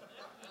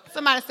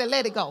 Somebody said,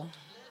 let it go.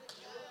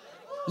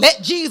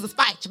 Let Jesus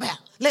fight your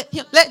battle.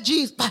 Let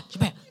Jesus fight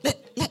your battle.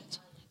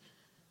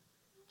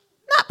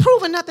 Not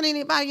proving nothing to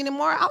anybody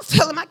anymore. I was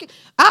telling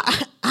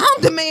I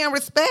don't demand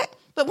respect,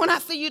 but when I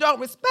see you don't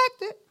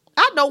respect it,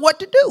 I know what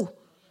to do.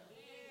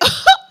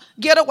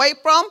 Get away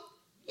from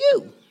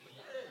you.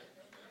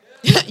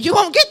 You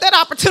won't get that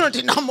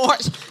opportunity no more,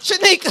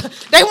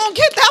 Shanika. They won't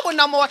get that one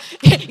no more.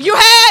 You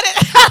had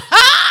it.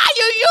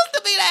 You used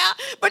to be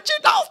there, but you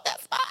lost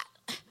that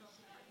spot.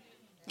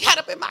 Got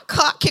up in my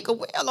car, kick a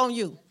wheel on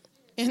you.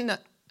 Anyway,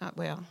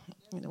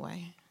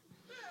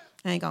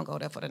 I ain't going to go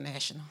there for the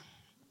national.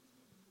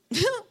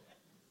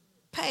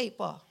 Paid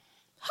for.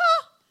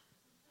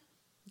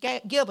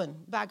 Given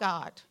by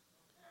God.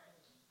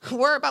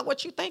 Worry about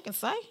what you think and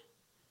say.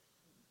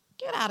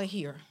 Get out of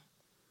here.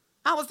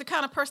 I was the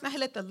kind of person I had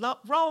let the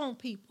wrong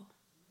people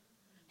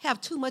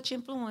have too much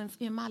influence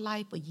in my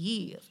life for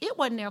years. It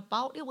wasn't their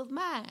fault. It was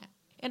mine.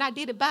 And I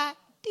did it by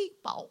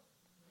default.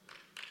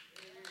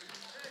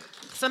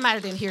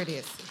 Somebody didn't hear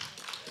this.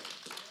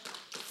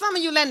 Some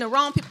of you letting the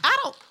wrong people. I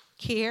don't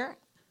care.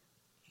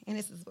 And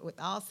this is with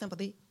all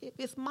sympathy. If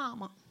it's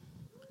mama.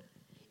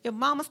 If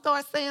mama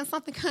starts saying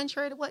something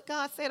contrary to what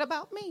God said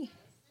about me.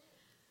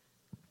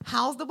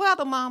 How's the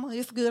weather, mama?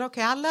 It's good.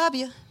 Okay, I love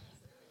you.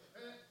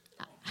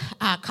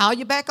 I'll call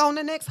you back on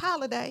the next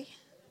holiday.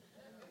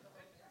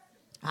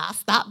 I'll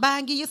stop by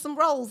and give you some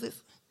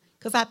roses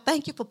because I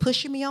thank you for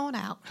pushing me on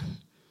out.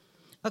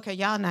 Okay,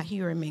 y'all not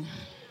hearing me.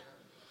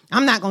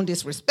 I'm not going to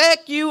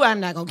disrespect you. I'm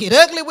not going to get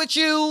ugly with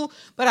you.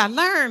 But I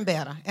learned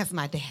better, as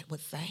my dad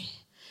would say.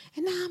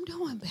 And now I'm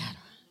doing better.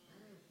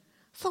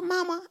 So,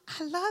 mama,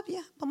 I love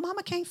you. But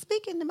mama can't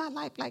speak into my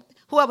life like that.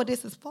 Whoever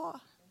this is for.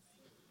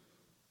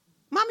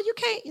 Mama, you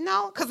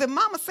can't, because if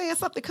mama's saying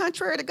something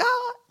contrary to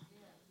God,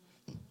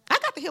 I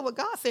got to hear what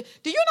God said.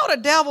 Do you know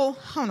the devil,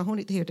 I don't know who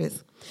need to hear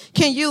this,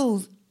 can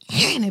use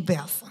any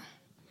vessel.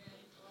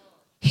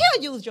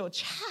 He'll use your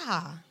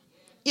child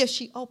if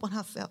she open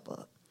herself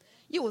up.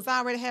 You was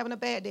already having a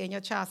bad day and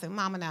your child said,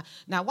 mama,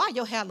 now why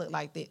your hair look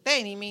like that? They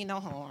ain't even mean no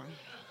harm.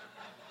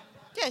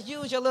 Just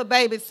use your little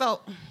baby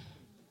soap.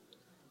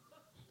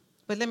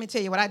 But let me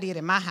tell you what I did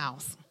in my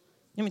house.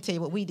 Let me tell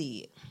you what we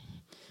did.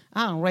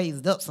 I done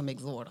raised up some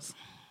exhorters.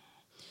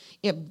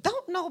 If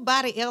don't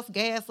nobody else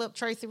gas up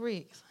Tracy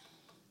Riggs,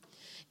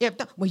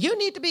 when you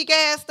need to be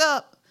gassed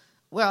up,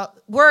 well,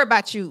 worry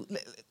about you.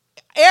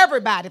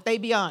 Everybody, if they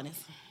be honest,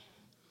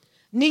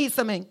 needs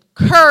some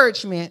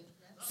encouragement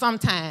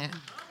sometime.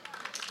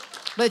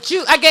 But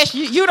I guess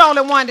you the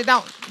only one that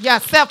don't. Yeah,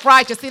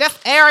 self-righteous. See, that's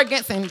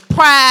arrogance and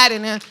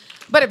pride.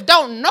 But if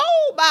don't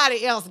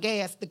nobody else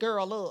gas the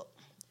girl up,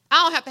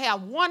 I don't have to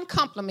have one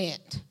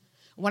compliment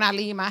when I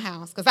leave my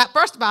house. Because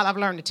first of all, I've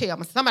learned to tell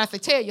myself. Somebody say,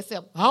 tell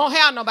yourself, I don't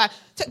have nobody.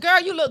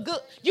 Girl, you look good.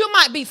 You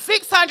might be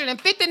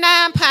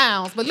 659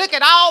 pounds, but look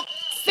at all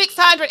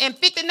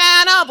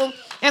 659 of them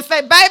and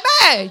say,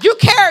 baby, you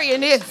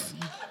carrying this.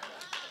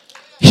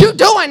 You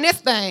doing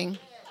this thing.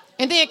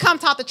 And then come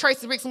talk to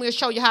Tracy Riggs and we'll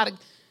show you how to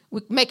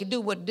make it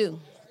do what it do.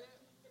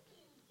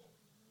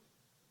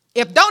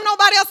 If don't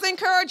nobody else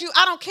encourage you,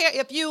 I don't care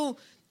if you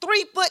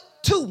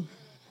 3'2".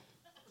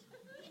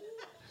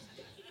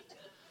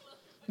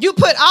 You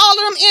put all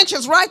of them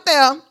inches right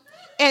there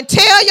and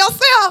tell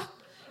yourself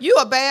you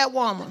a bad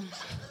woman.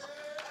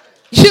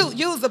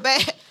 You's a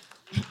bad.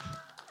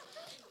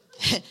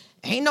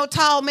 Ain't no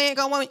tall man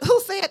gonna want me.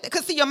 Who said that?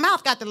 Because see, your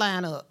mouth got to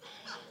line up.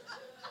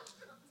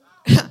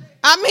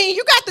 I mean,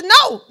 you got to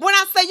know. When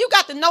I say you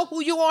got to know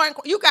who you are,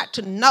 you got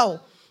to know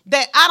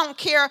that I don't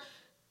care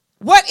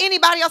what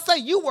anybody else say.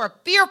 You were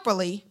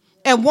fearfully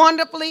and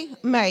wonderfully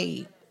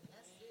made.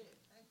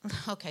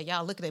 Okay,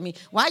 y'all looking at me.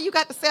 Why you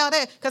got to say all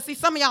that? Because see,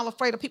 some of y'all are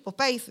afraid of people's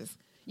faces.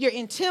 You're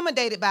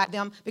intimidated by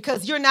them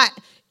because you're not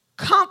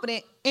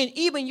confident in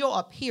even your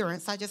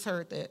appearance. I just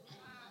heard that.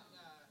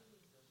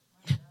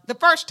 The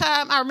first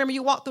time I remember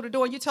you walked through the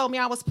door and you told me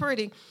I was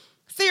pretty.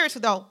 Seriously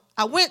though,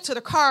 I went to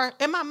the car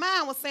and my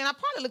mind was saying, I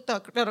probably looked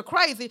a little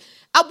crazy.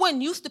 I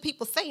wasn't used to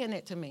people saying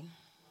that to me.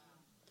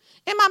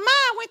 And my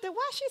mind went to,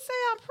 why she say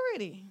I'm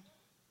pretty?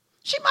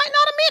 She might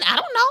not have meant, I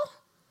don't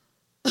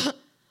know.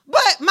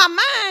 But my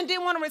mind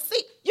didn't want to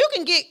receive. You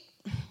can get,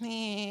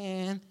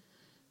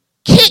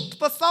 kicked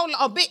for so long.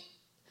 A bit.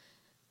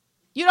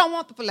 You don't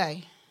want the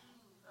filet.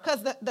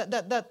 Because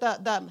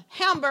the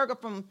hamburger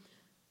from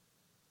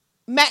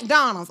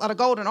McDonald's or the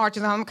Golden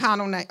Arches, I'm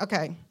counting on that.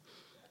 Okay.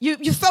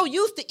 You're so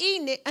used to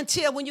eating it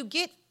until when you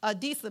get a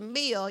decent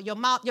meal, your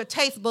mouth, your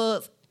taste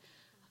buds,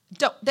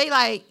 they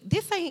like,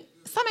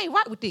 something ain't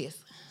right with this.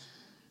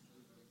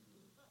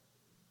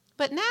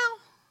 But now,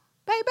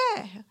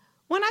 baby,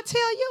 when I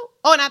tell you,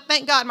 and I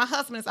thank God my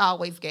husband has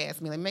always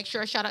gassed me. Let me make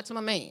sure I shout out to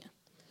my man.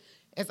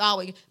 It's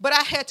always, but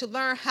I had to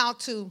learn how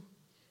to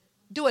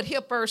do it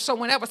here first so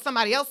whenever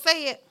somebody else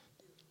say it,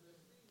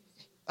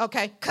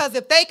 okay, because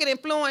if they can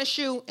influence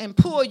you and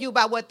pull you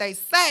by what they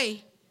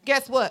say,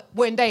 guess what?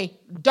 When they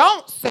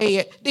don't say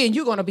it, then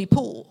you're going to be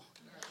pulled.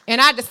 And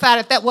I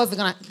decided that wasn't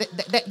going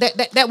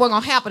to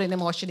happen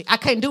anymore. I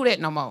can't do that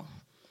no more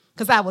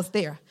because I was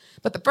there.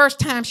 But the first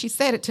time she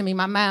said it to me,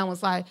 my mind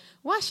was like,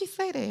 why she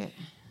say that?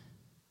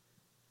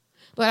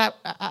 But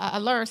I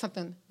learned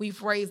something.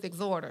 We've raised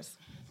exhorters.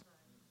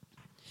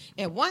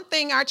 And one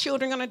thing our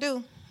children are going to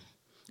do,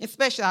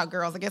 especially our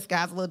girls, I guess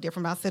guys are a little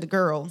different, but I said the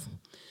girls,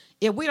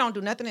 if we don't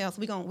do nothing else,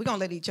 we're gonna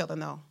let each other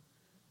know.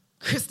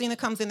 Christina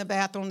comes in the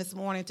bathroom this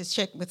morning to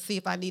check to see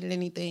if I needed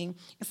anything.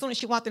 As soon as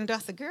she walked in the door, I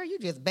said, girl, you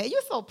just bad.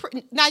 You're so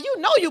pretty. Now, you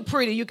know you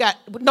pretty. You got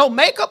no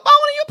makeup on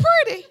and you're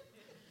pretty.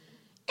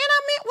 And I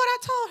meant what I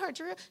told her,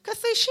 Drew. Because,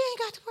 see, she ain't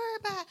got to worry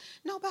about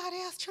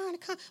nobody else trying to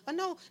come. Or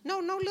no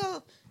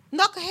little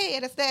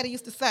knucklehead, as Daddy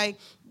used to say,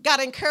 got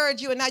to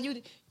encourage you. And now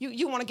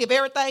you want to give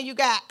everything you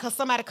got because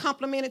somebody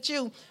complimented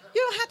you.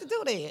 You don't have to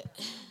do that.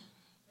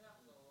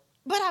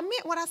 But I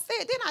meant what I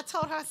said. Then I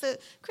told her, I said,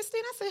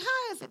 Christine, I said,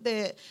 how is it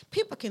that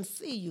people can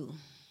see you?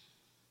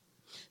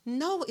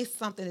 Know it's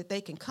something that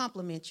they can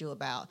compliment you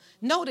about.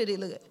 Know that it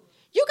look.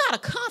 You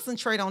got to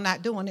concentrate on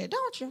not doing that,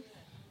 don't you?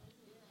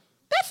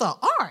 That's an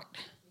art.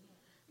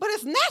 But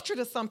it's natural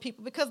to some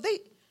people because they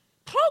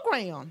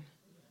program.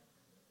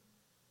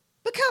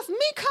 Because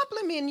me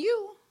complimenting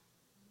you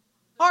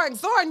or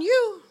exhorting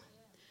you,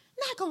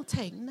 not going to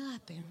take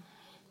nothing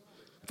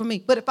from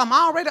me. But if I'm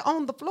already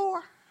on the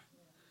floor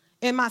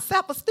and my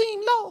self-esteem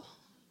low,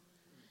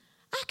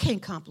 I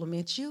can't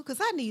compliment you because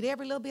I need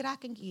every little bit I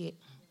can get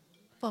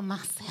for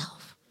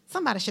myself.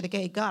 Somebody should have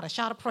gave God a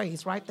shout of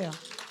praise right there.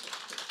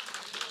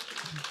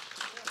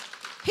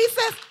 He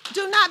says,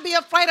 do not be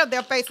afraid of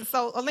their faces.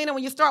 So, Alina,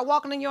 when you start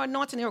walking in your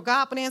anointing, your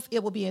confidence,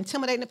 it will be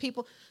intimidating to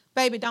people.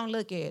 Baby, don't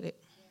look at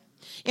it.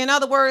 In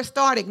other words,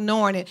 start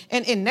ignoring it.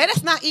 And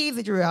that's not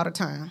easy, Drew, all the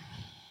time.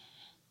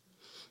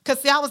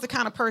 Because, see, I was the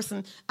kind of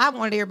person, I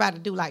wanted everybody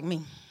to do like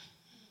me.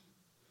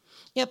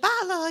 If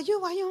I love you,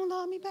 why you don't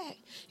love me back?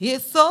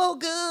 It's so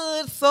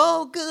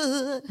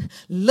good,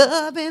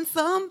 loving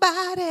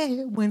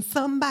somebody when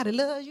somebody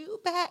loves you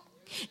back.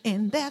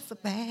 And that's a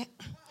fact.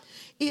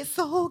 It's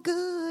so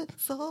good,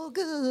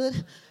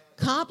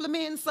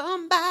 complimenting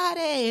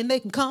somebody and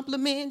they can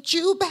compliment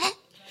you back.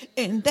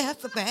 And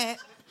that's a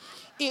fact.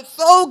 It's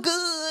so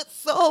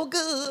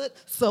good,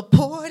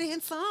 supporting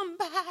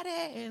somebody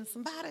and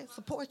somebody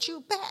support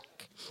you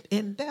back.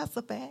 And that's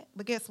a fact.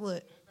 But guess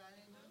what?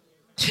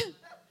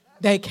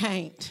 They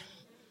can't.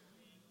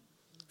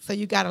 So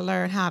you got to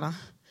learn how to let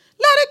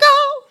it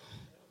go.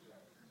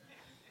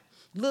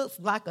 Looks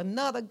like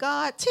another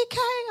God,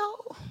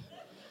 TKO.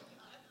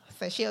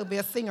 So she'll be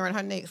a singer in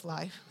her next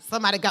life.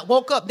 Somebody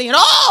woke up then,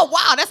 oh,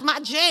 wow, that's my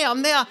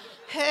jam there.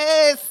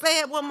 Hey, say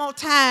it one more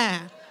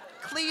time.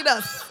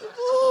 Cletus.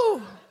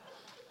 Ooh.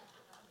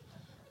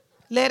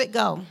 Let it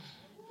go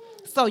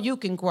so you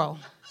can grow.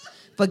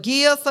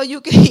 Forgive so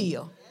you can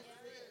heal.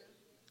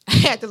 I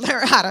had to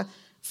learn how to,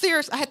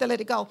 seriously, I had to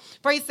let it go.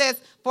 For he says,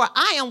 for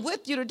I am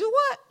with you to do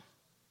what?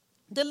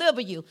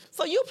 Deliver you.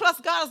 So you plus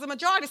God is the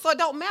majority, so it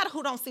don't matter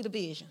who don't see the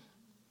vision.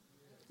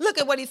 Look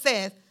at what he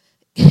says.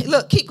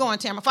 Look, keep going,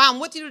 Tamara. For I'm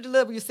with you to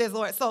deliver you, says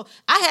Lord. So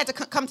I had to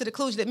come to the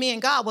conclusion that me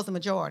and God was the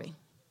majority.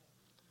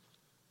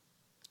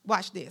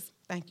 Watch this.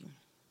 Thank you.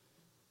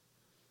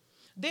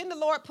 Then the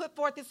Lord put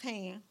forth his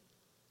hand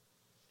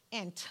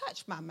and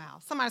touched my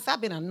mouth. Somebody said,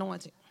 I've been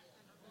anointed.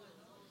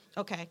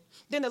 Okay.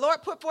 Then the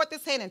Lord put forth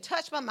his hand and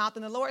touched my mouth,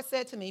 and the Lord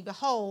said to me,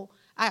 behold,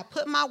 I have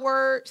put my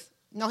words,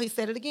 no, he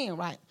said it again,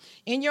 right,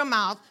 in your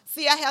mouth.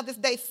 See, I have this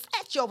day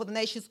set you over the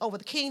nations, over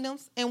the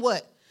kingdoms, and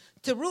what?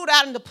 To root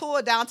out and to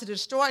pull down, to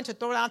destroy and to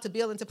throw down, to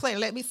build and to plant.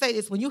 Let me say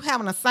this, when you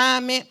have an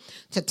assignment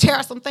to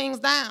tear some things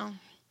down,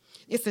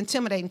 it's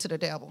intimidating to the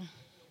devil.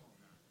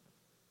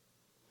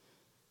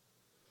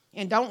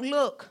 And don't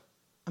look,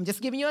 I'm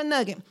just giving you a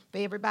nugget for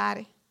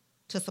everybody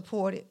to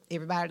support it,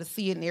 everybody to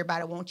see it, and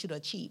everybody wants you to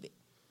achieve it.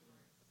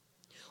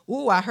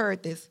 Ooh, I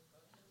heard this.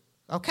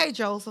 Okay,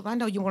 Joseph, I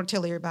know you want to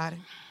tell everybody.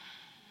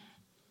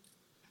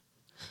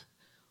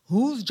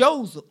 Who's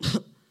Joseph?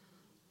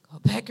 Go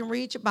back and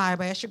read your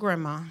Bible. Ask your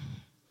grandma.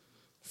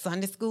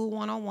 Sunday School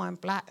 101,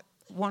 Flat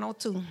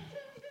 102.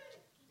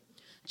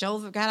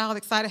 Joseph got all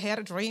excited, had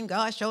a dream.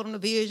 God showed him the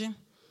vision.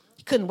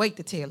 He couldn't wait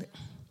to tell it.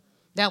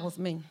 That was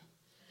me.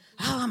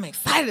 Oh, I'm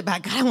excited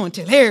about God. I want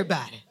to tell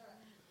everybody.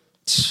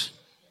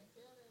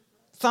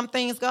 Some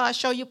things God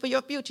show you for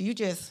your future. You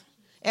just,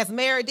 as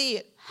Mary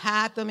did,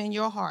 hide them in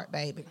your heart,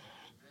 baby.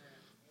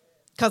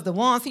 Because the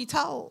ones he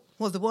told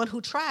was the one who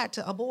tried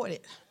to abort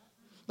it.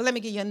 But let me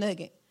give you a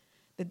nugget.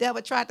 The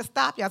devil tried to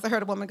stop you. As I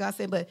heard a woman of God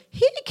say, but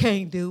he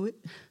can't do it.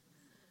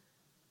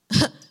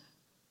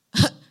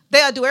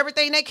 They'll do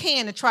everything they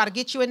can to try to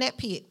get you in that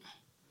pit.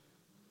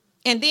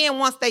 And then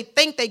once they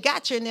think they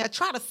got you in there,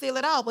 try to seal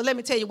it off. But let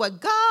me tell you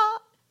what God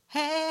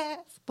has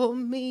for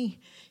me.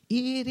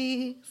 It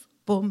is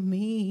for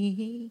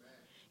me.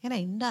 It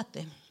ain't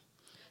nothing.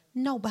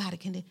 Nobody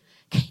can do.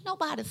 Can't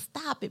nobody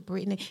stop it,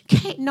 Brittany.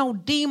 Can't no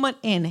demon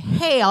in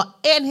hell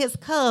and his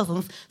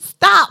cousins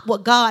stop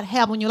what God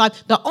have on your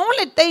life. The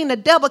only thing the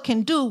devil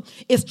can do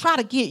is try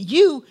to get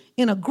you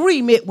in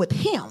agreement with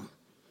him.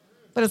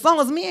 But as long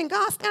as me and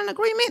God stand in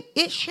agreement,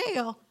 it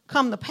shall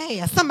come to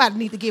pass. Somebody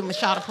need to give him a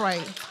shout of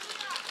praise.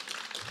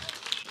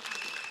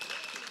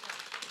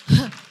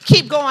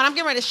 Keep going. I'm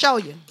getting ready to show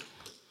you.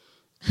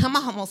 I'm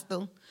almost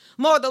through.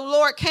 More the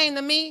Lord came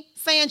to me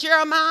saying,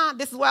 Jeremiah,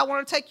 this is where I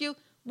want to take you.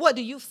 What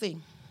do you see?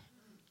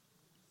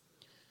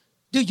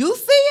 Do you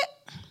see it?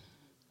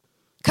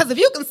 Because if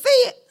you can see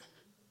it,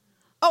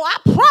 oh,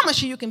 I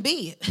promise you can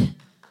be it.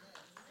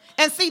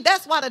 And see,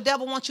 that's why the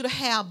devil wants you to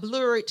have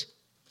blurred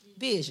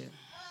vision.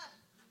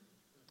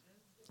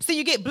 See,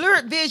 you get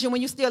blurred vision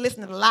when you still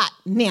listen to the lot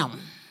now.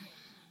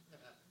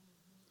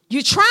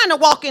 You're trying to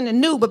walk in the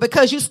new, but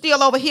because you're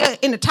still over here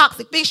in the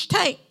toxic fish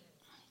tank.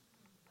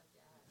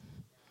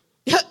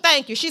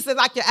 Thank you. She said,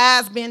 like your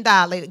eyes being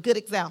dilated. Good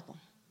example.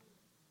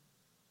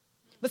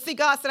 But see,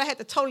 God said I had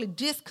to totally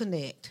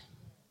disconnect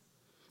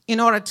in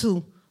order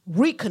to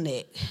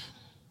reconnect.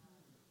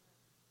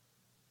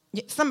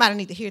 Somebody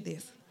need to hear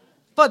this.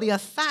 For the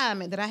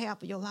assignment that I have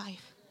for your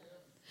life.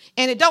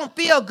 And it don't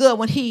feel good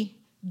when he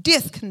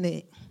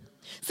disconnect.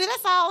 See,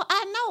 that's all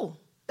I know.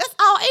 That's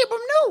all Abram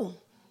knew.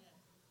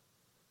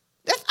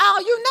 That's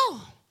all you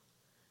know.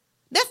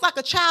 That's like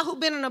a child who's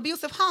been in an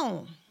abusive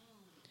home.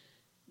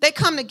 They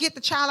come to get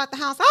the child out the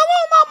house. I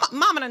want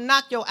mama to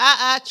knock your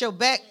eye out your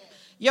back.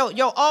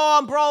 Your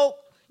arm broke.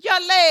 Your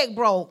leg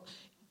broke.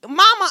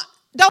 Mama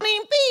don't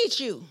even feed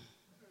you.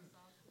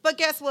 But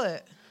guess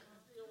what?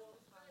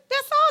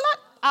 That's all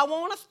I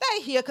want to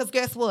stay here because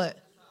guess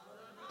what?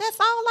 That's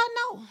all I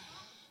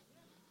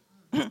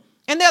know.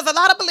 And there's a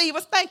lot of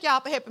believers, thank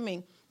y'all for helping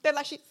me. They're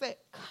like she said,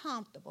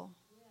 comfortable.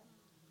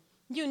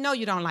 You know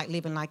you don't like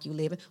living like you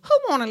living. Who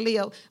want to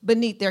live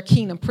beneath their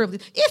kingdom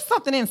privilege? It's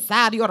something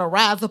inside you ought to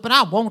rise up, and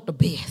I want the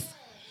best.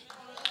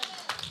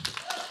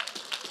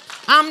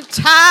 I'm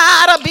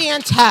tired of being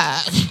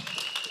tired.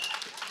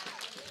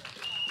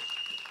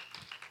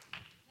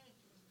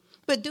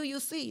 But do you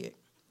see it?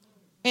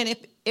 And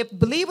if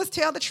believers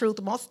tell the truth,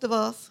 most of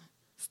us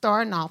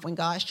starting off when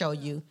God show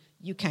you,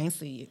 you can't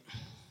see it.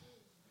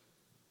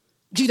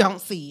 You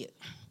don't see it.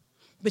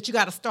 But you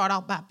got to start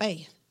off by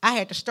faith. I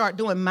had to start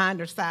doing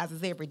mind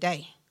exercises every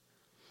day.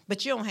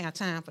 But you don't have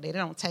time for that. It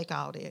don't take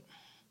all that.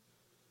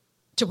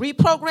 To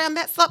reprogram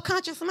that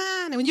subconscious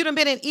mind, and when you done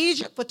been in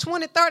Egypt for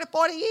 20, 30,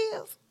 40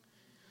 years,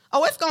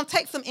 oh, it's going to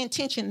take some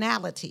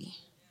intentionality.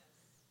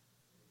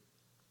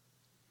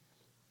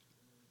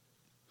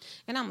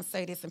 And I'm going to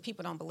say this, and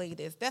people don't believe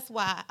this. That's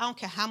why I don't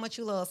care how much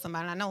you love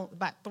somebody. And I know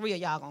about 3 of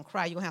y'all going to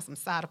cry. You're going to have some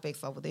side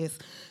effects over this.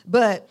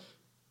 But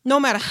no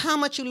matter how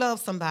much you love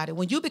somebody,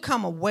 when you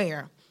become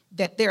aware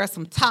that there are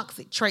some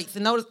toxic traits,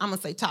 and notice I'm going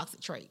to say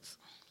toxic traits,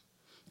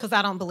 because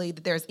I don't believe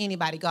that there's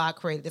anybody God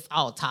created that's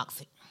all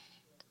toxic.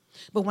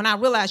 But when I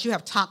realize you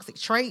have toxic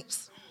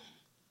traits,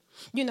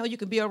 you know, you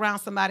can be around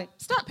somebody,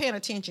 start paying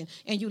attention,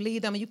 and you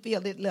leave them and you feel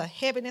that little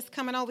heaviness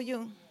coming over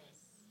you.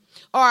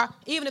 Or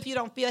even if you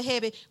don't feel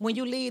heavy, when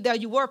you leave there,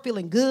 you were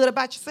feeling good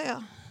about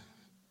yourself.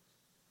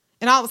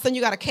 And all of a sudden,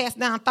 you got to cast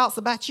down thoughts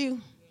about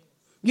you.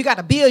 You got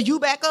to build you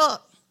back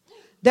up.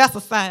 That's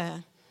a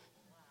sign.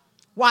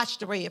 Watch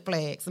the red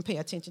flags and pay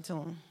attention to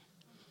them.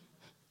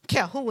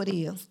 Care who it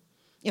is.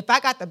 If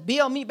I got to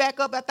build me back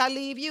up after I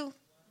leave you,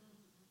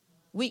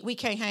 we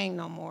can't hang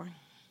no more.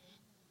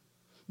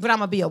 But I'm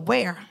going to be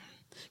aware.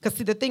 Because,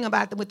 see, the thing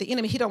about it with the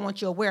enemy, he don't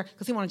want you aware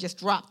because he want to just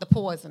drop the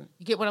poison.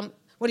 You get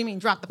what do you mean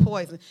drop the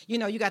poison? You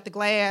know, you got the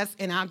glass,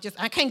 and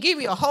I can't give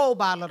you a whole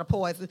bottle of the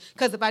poison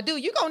because if I do,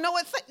 you're going to know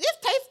this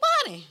tastes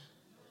funny.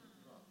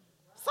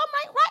 Something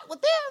ain't right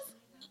with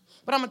this.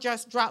 But I'm going to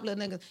just drop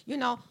little niggas. You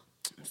know,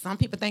 some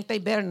people think they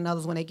better than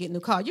others when they get a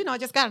new car. You know, I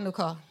just got a new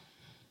car.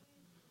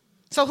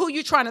 So who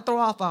you trying to throw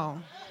off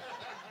on?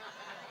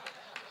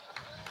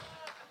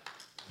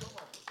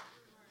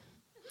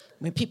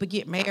 When people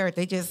get married,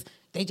 they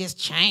just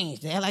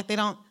change. They're like they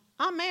don't.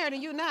 I'm married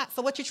and you not.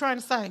 So what you trying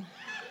to say?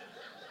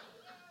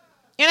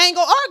 And I ain't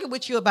going to argue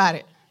with you about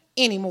it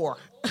anymore.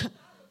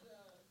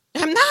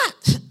 I'm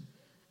not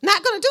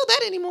going to do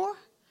that anymore.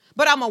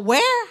 But I'm aware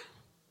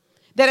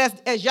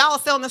that as y'all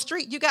sell on the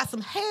street, you got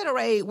some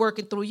haterade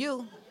working through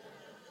you.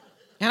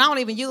 And I don't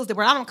even use the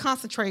word. I don't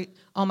concentrate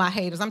on my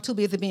haters. I'm too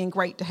busy being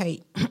great to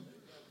hate.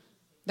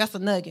 That's a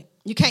nugget.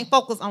 You can't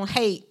focus on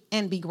hate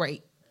and be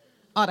great.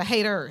 Or the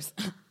haters.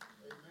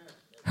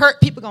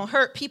 Hurt people going to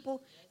hurt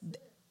people.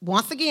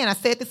 Once again, I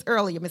said this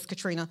earlier, Miss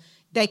Katrina.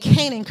 They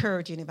can't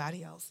encourage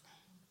anybody else.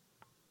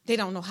 They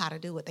don't know how to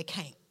do it. They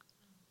can't.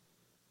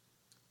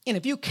 And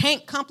if you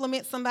can't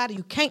compliment somebody,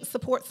 you can't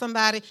support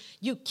somebody,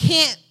 you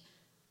can't,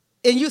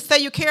 and you say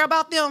you care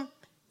about them,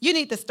 you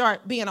need to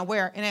start being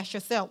aware and ask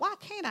yourself, why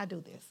can't I do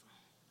this?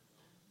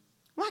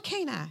 Why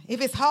can't I?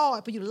 If it's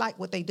hard for you to like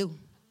what they do.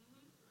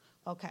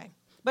 Okay.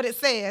 But it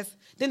says,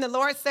 then the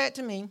Lord said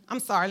to me, I'm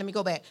sorry, let me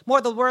go back.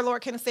 More the word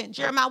Lord can have said,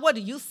 Jeremiah, what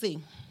do you see?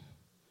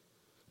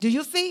 Do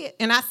you see it?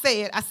 And I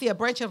said, I see a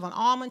branch of an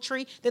almond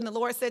tree. Then the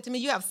Lord said to me,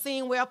 you have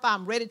seen well if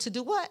I'm ready to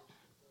do what?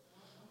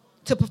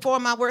 To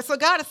perform my word. So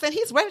God is saying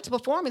he's ready to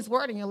perform his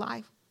word in your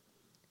life.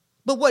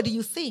 But what do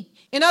you see?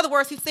 In other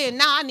words, he's saying,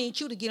 now I need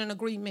you to get an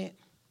agreement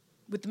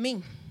with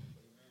me.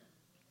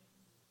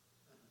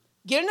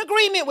 Get an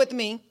agreement with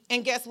me,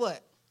 and guess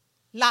what?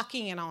 Lock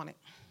in on it.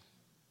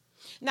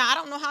 Now, I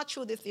don't know how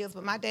true this is,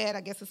 but my dad,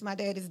 I guess it's my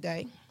daddy's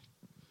day.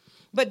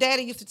 But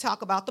Daddy used to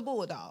talk about the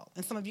bulldog.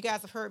 And some of you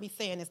guys have heard me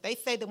saying this. They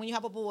say that when you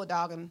have a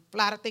bulldog, and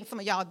I think some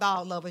of y'all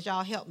dog lovers,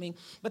 y'all help me.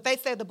 But they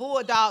say the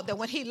bulldog, that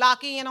when he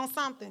lock in on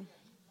something,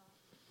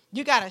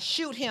 you got to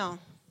shoot him,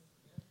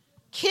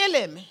 kill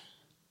him,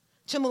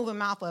 to move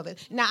him off of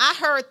it. Now, I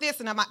heard this,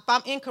 and if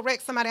I'm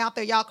incorrect, somebody out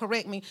there, y'all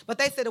correct me. But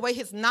they said the way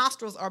his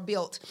nostrils are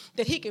built,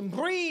 that he can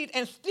breathe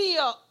and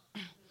still.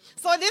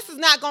 So this is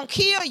not going to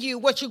kill you,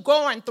 what you're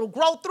going through.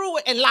 Grow through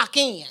it and lock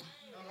in.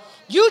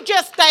 You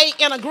just stay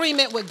in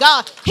agreement with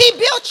God. He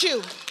built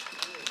you.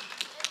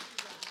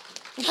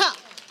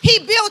 He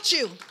built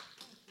you.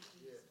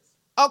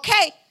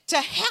 Okay? To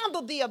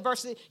handle the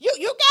adversity.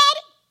 You got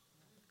it?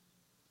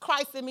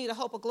 Christ in me, the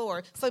hope of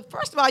glory. So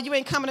first of all, you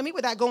ain't coming to me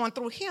without going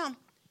through him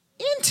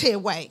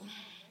anyway.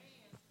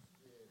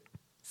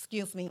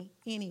 Excuse me,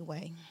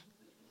 anyway.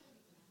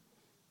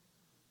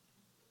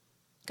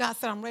 God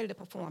said, I'm ready to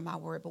perform my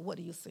word, but what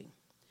do you see?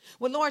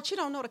 Well, Lord, you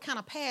don't know the kind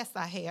of past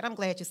I had. I'm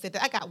glad you said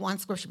that. I got one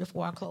scripture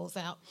before I close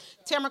out.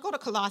 Tamara, go to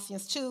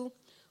Colossians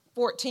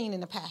 2:14 in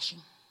the Passion.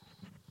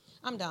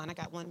 I'm done. I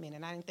got 1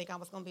 minute. I didn't think I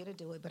was going to be able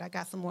to do it, but I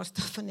got some more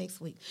stuff for next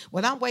week.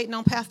 Well, I'm waiting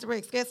on Pastor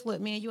Rex. Guess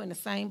what? Me and you in the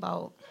same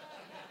boat.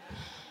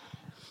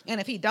 And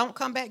if he don't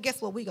come back,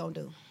 guess what we going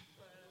to do?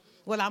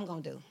 What I'm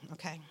going to do,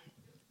 okay?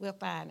 We'll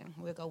find him.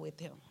 We'll go with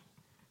him.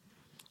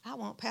 I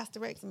want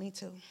Pastor Rex and me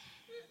too.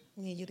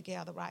 Me and you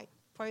together, right?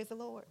 Praise the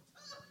Lord.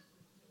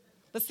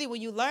 But see,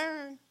 when you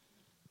learn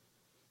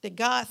that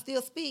God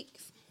still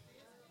speaks,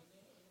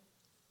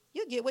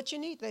 you get what you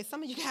need today.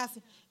 Some of you guys,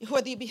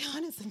 whether you be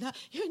honest or not,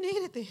 you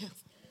needed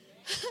this.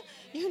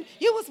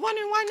 you was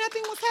wondering why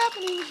nothing was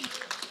happening.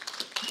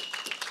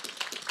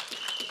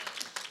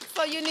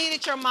 So you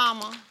needed your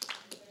mama.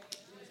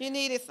 You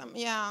needed some,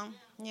 yeah.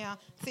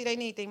 See, they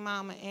need their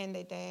mama and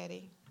their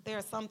daddy. There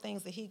are some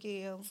things that he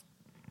gives,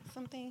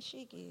 some things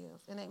she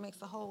gives, and it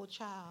makes a whole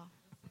child.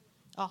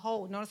 A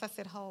whole. Notice I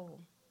said whole.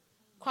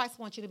 Christ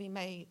wants you to be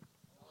made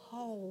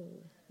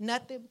whole.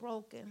 Nothing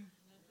broken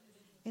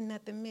and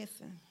nothing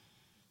missing.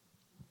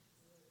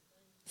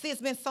 See,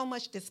 it's been so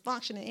much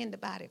dysfunction in the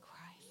body of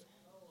Christ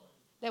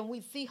that when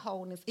we see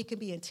wholeness, it can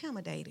be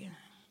intimidating.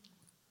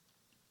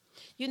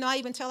 You know, I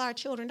even tell our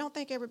children, don't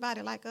think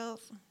everybody like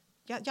us.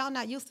 Y'all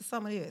not used to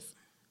some of this.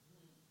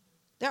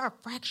 There are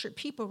fractured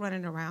people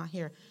running around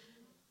here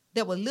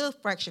that were little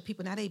fractured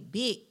people. Now they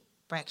big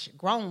fractured,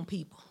 grown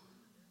people.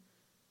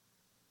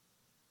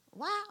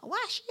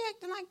 Why is she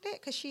acting like that?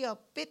 Because she a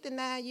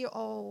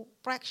 59-year-old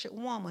fractured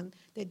woman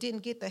that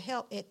didn't get the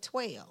help at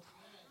 12.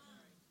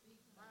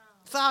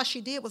 So all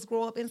she did was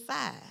grow up in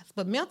size.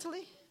 But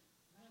mentally,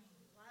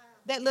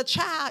 that little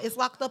child is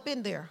locked up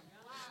in there.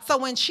 So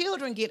when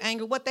children get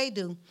angry, what they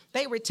do?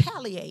 They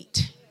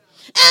retaliate.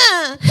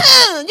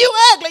 You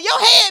ugly, your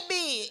head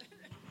big.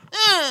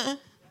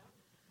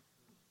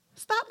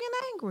 Stop getting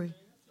angry.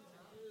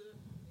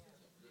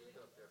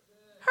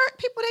 Hurt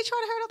people, they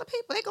try to hurt other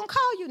people. They gonna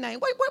call you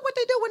names. What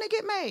they do when they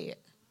get mad?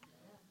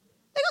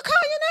 They gonna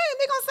call your name.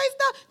 They gonna say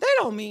stuff. They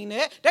don't mean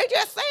that. They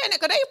just saying it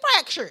because they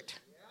fractured.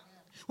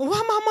 Well,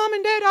 why my mom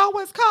and dad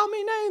always call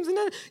me names?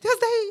 And because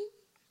they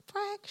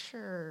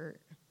fractured.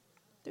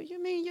 Do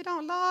you mean you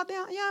don't love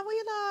them? Yeah,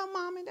 we love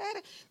mom and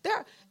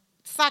dad.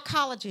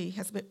 Psychology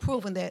has been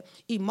proven that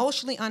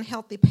emotionally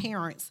unhealthy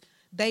parents,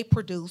 they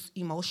produce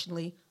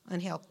emotionally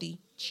unhealthy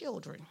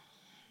children.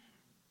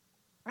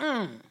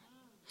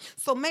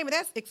 So maybe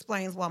that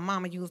explains why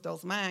mama used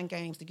those mind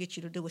games to get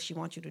you to do what she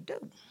wants you to do.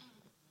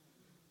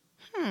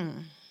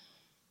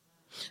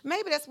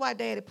 Maybe that's why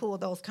daddy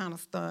pulled those kind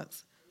of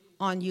stunts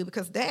on you,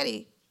 because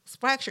daddy is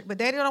fractured, but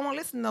daddy don't want to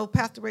listen to no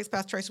Pastor Riggs,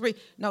 Pastor Tracy Reed.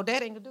 No,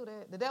 daddy ain't going to do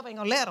that. The devil ain't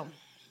going to let him.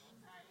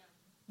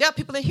 There are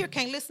people in here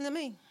can't listen to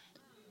me.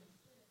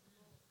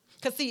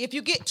 Because, see, if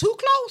you get too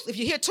close, if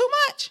you hear too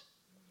much,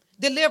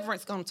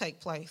 deliverance going to take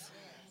place.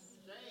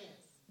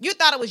 You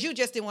thought it was you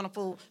just didn't want to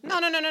fool. No.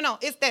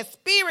 It's that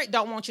spirit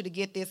don't want you to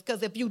get this,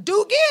 because if you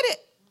do get it,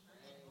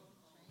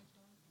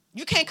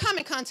 you can't come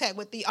in contact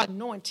with the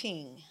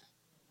anointing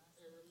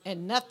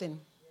and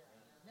nothing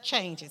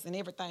changes and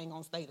everything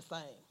going to stay the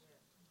same.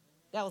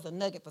 That was a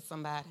nugget for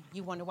somebody.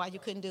 You wonder why you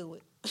couldn't do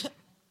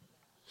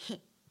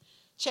it.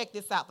 Check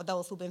this out for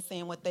those who've been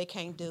saying what they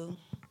can't do.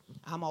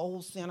 I'm an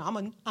old sinner.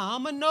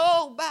 I'm a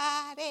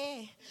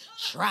nobody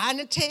trying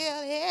to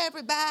tell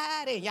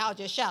everybody. Y'all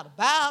just shout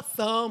about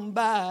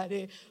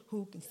somebody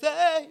who can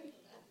say.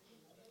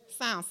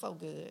 Sounds so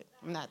good.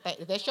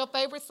 If that's your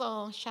favorite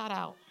song, shout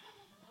out.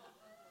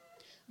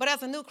 But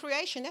as a new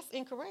creation, that's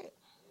incorrect.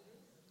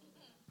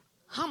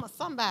 I'm a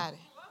somebody.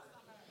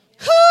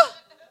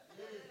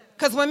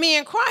 Because when me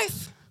and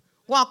Christ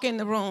walk in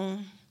the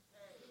room,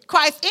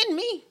 Christ in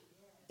me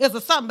is a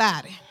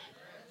somebody.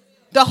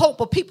 The hope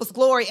of people's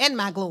glory and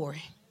my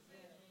glory.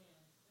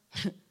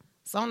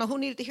 So I don't know who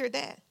needed to hear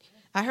that.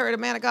 I heard a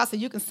man of God say,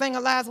 you can sing a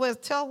lie as well as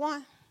tell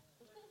one.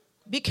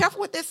 Be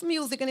careful with this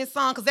music and this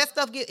song, because that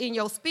stuff get in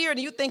your spirit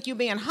and you think you're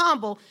being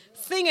humble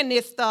singing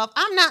this stuff.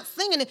 I'm not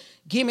singing it.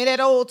 Give me that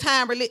old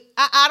time religion.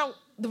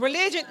 The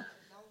religion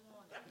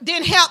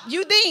didn't help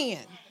you then.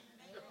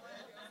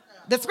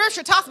 The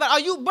scripture talks about, are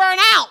you burnt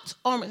out?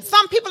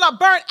 Some people are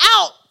burnt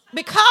out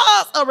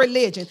because of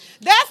religion.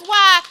 That's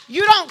why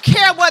you don't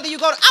care whether you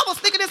go to, I was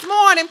thinking this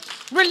morning,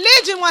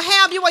 religion will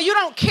have you where you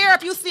don't care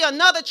if you see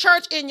another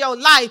church in your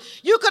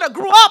life. You could have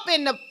grew up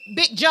in the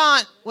Big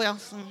John, well,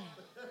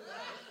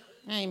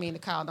 I ain't mean to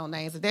call no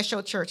names. If that's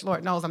your church,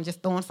 Lord knows I'm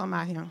just throwing something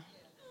out here.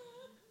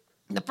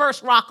 The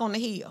first rock on the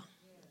hill.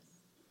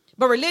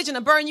 But religion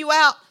will burn you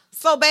out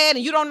so bad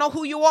and you don't know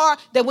who you are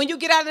that when you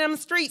get out of them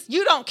streets,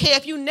 you don't care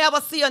if you never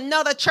see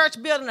another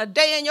church building a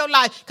day in your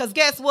life. Because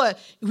guess what?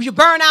 You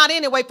burn out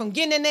anyway from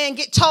getting in there and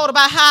get told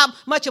about how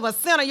much of a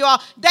sinner you are.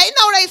 They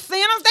know they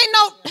sinners. They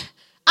know.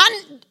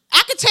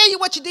 I can tell you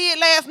what you did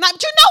last night,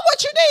 but you know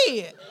what you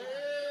did.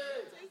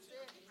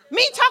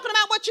 Me talking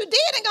about what you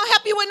did ain't going to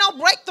help you with no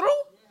breakthrough.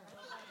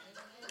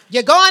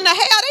 You're going to hell.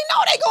 They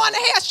know they're going to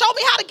hell. Show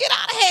me how to get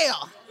out of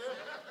hell.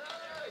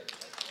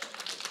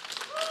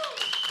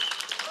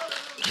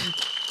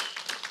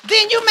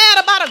 Then you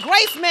mad about a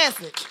grace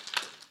message.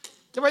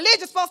 The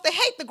religious folks, they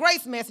hate the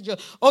grace message.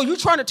 Oh, you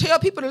trying to tell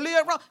people to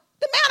live wrong?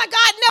 The man of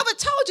God never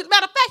told you. As a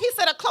matter of fact, he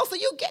said the closer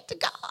you get to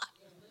God,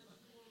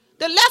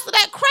 the less of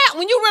that crap,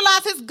 when you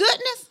realize his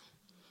goodness,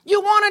 you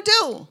want to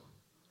do.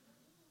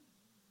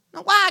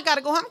 Now, why I got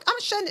to go? I'm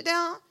shutting it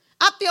down.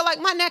 I feel like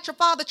my natural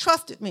father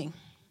trusted me.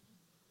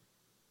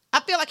 I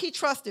feel like he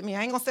trusted me.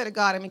 I ain't going to say to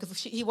God in me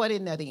because he wasn't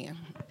in there then.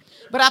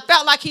 But I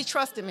felt like he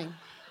trusted me.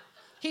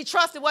 He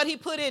trusted what he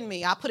put in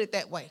me. I put it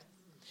that way.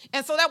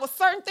 And so there were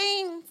certain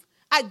things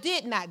I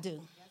did not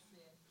do.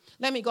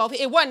 Let me go.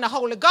 It wasn't the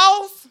Holy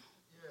Ghost,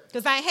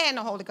 because I ain't had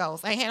no Holy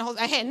Ghost. I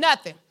had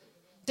nothing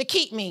to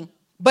keep me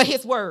but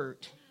his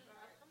word.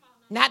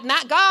 Not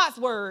God's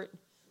word,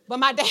 but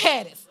my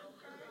daddy's.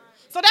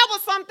 So there were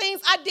some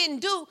things I didn't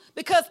do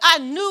because I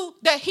knew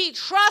that he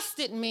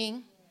trusted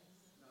me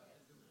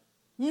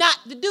not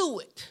to do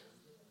it.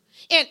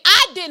 And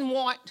I didn't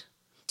want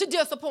to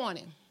disappoint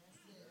him.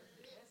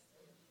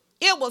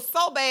 It was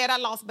so bad I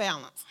lost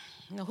balance.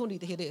 Now, who need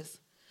to hear this?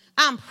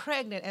 I'm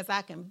pregnant as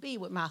I can be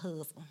with my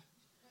husband.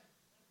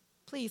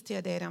 Please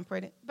tell Dad I'm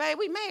pregnant. Babe,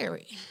 we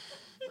married.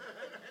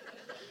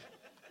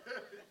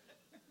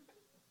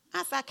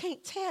 I said, I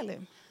can't tell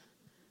him.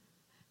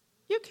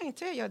 You can't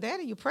tell your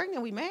daddy you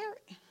pregnant, we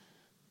married.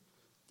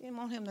 Didn't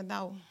want him to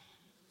know.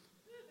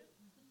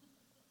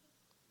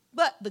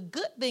 But the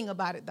good thing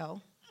about it,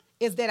 though,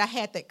 is that I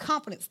had that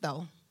confidence,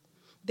 though,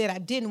 that I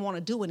didn't want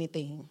to do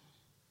anything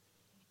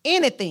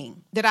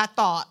that I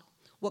thought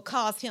would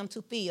cause him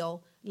to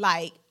feel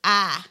like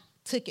I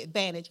took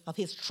advantage of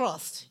his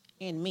trust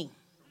in me.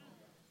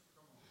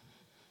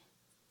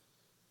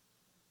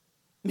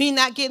 Me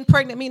not getting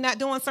pregnant, me not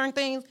doing certain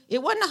things,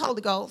 it wasn't the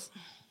Holy Ghost.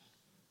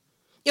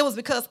 It was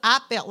because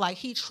I felt like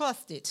he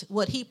trusted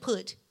what he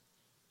put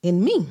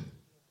in me.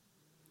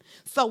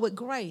 So with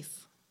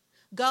grace,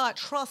 God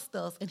trusts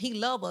us and he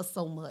loves us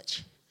so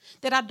much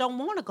that I don't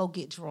want to go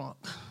get drunk.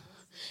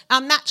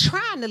 I'm not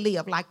trying to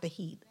live like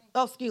the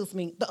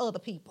other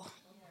people.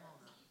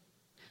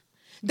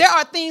 There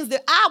are things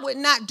that I would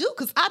not do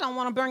because I don't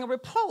want to bring a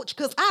reproach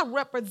because I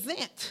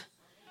represent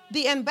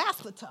the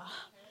ambassador.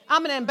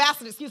 I'm an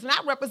ambassador,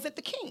 I represent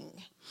the king.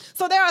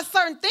 So there are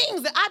certain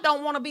things that I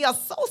don't want to be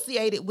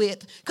associated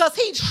with because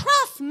he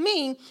trusts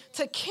me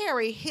to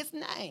carry his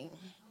name.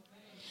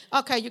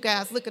 Okay, you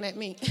guys looking at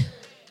me.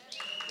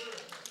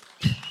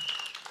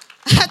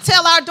 I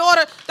tell our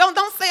daughter,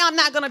 don't say I'm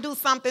not going to do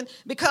something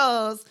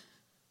because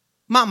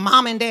my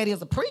mom and daddy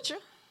is a preacher.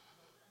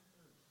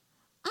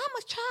 I'm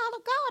a child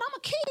of God. I'm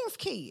a king's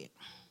kid.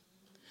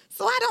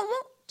 So I don't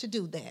want to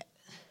do that.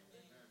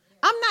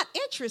 I'm not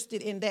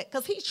interested in that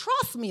because he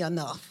trusts me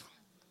enough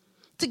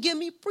to give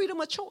me freedom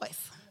of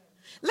choice.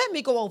 Let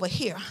me go over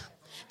here.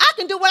 I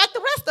can do like the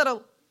rest of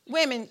the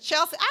women,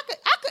 Chelsea. I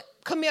could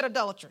commit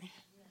adultery.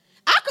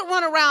 I could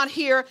run around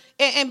here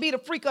and be the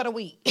freak of the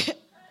week. Do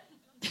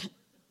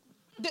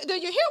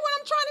you hear what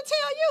I'm trying to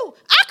tell you?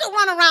 I could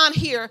run around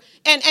here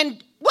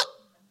and what?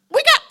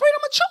 We got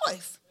freedom of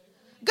choice.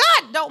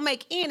 God don't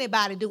make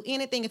anybody do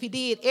anything. If he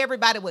did,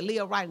 everybody would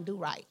live right and do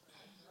right.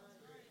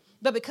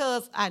 But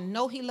because I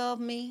know he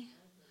loved me,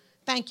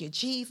 thank you,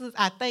 Jesus.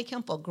 I thank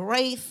him for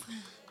grace.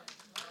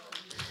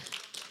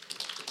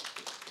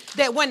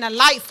 That when the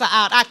lights are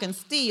out, I can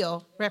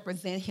still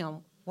represent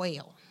him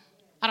well.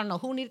 I don't know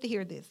who needed to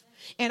hear this.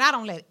 And I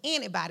don't let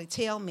anybody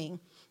tell me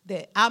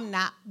that I'm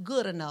not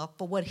good enough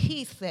for what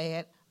he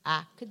said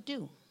I could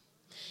do.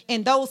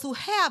 And those who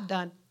have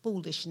done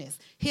foolishness,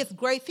 his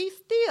grace, he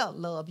still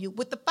love you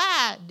with the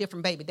 5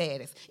 different baby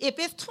daddies. If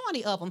it's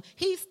 20 of them,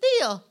 he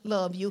still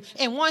love you.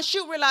 And once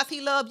you realize he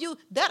love you,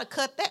 that'll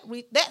cut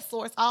that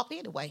source off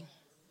anyway.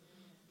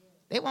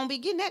 They won't be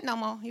getting that no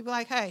more. He'll be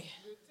like, hey,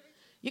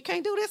 you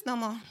can't do this no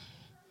more.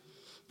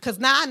 Because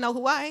now I know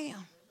who I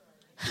am.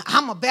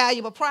 I'm a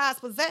valuable prized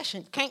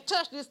possession. Can't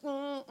touch this.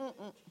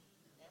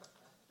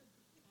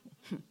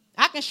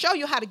 I can show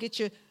you how to get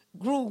your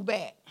groove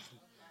back.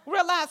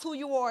 Realize who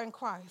you are in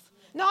Christ.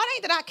 No, it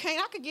ain't that I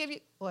can't. I could give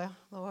you, well,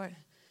 Lord,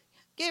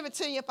 give it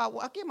to you if I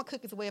want. I'll give my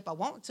cookies away if I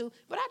want to.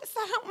 But I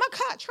decide, my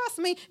God, trust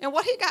me. And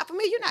what he got for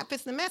me, you're not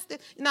fixing to mess it.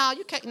 No,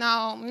 you can't.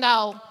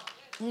 No.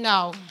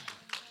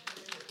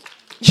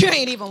 You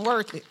ain't even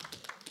worth it.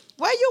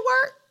 Where you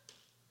work?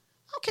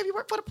 I don't care if you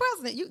work for the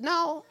president.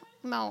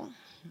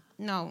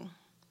 No.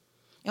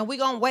 And we're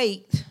going to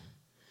wait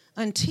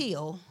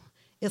until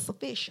it's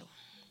official.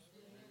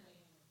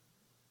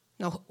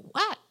 No,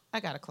 what? I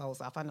got to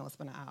close off. I know it's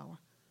been an hour.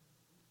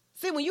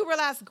 See, when you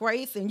realize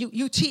grace and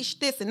you teach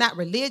this and not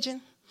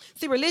religion.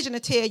 See, religion will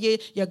tell you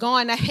you're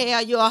going to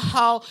hell, you're a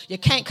hoe, you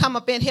can't come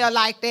up in here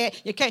like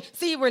that. You can't.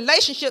 See,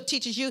 relationship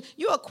teaches you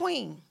you're a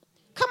queen.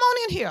 Come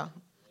on in here.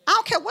 I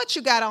don't care what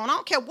you got on. I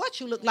don't care what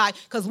you look like.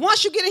 Because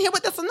once you get in here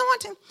with this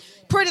anointing,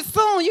 pretty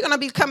soon you're going to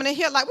be coming in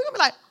here like, we're going to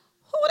be like,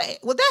 who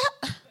that? Was that?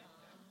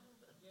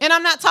 And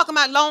I'm not talking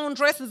about long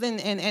dresses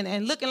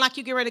and looking like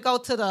you get ready to go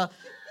to the,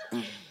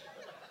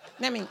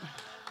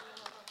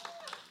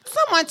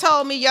 someone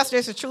told me yesterday,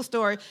 it's a true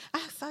story, I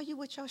saw you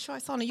with your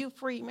shorts on and you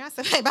freed me. I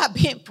said, babe, I've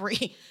been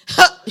free.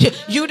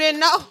 You didn't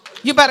know?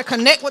 You better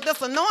connect with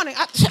this anointing.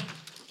 I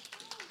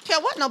care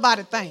what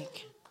nobody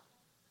think.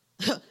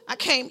 I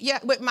came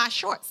with my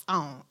shorts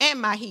on and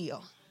my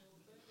heel.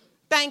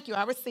 Thank you,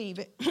 I receive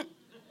it.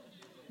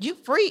 You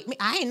freed me.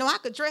 I didn't know I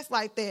could dress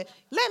like that.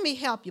 Let me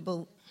help you,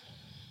 boo.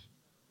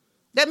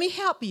 Let me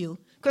help you.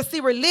 Because, see,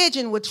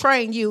 religion would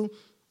train you.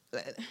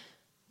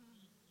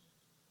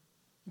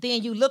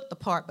 Then you look the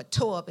part, but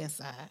tore up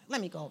inside.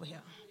 Let me go over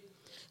here.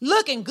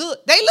 Looking good.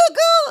 They look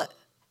good.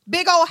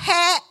 Big old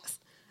hats.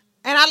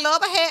 And I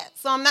love a hat,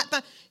 so I'm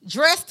not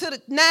dressed to the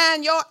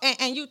 9 yard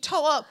and you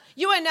tore up.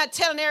 You ain't not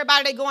telling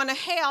everybody they going to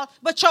hell,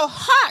 but your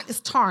heart is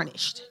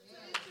tarnished.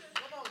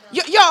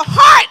 Your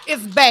heart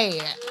is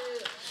bad.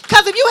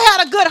 Because if you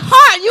had a good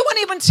heart, you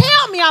wouldn't even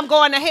tell me I'm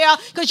going to hell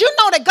because you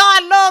know that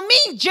God loved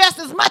me just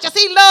as much as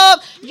he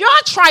loved your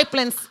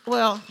trifling.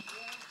 Well,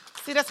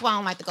 see, that's why I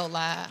don't like to go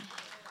live.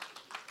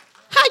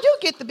 How you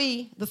get to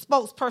be the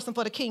spokesperson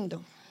for the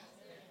kingdom?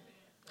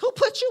 Who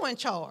put you in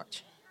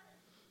charge?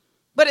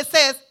 But it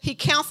says he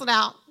canceled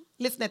out,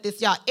 listen at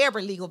this, y'all,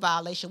 every legal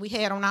violation we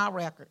had on our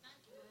record.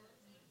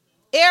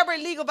 Every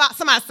legal violation,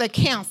 somebody said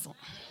cancel.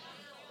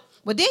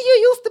 Well, didn't you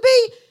used to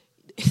be?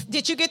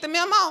 Did you get the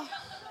memo?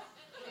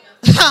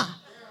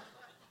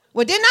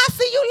 Well, didn't I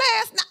see you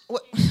last night?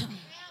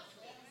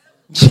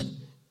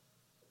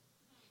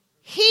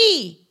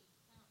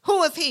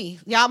 he.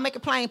 Y'all make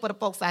it plain for the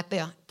folks out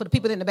there, for the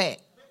people in the back.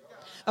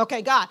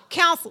 Okay, God,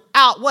 counsel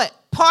out what?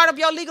 Part of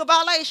your legal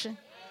violation.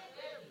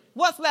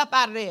 What's left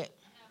out of that?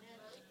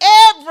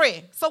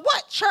 Every. So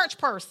what church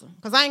person,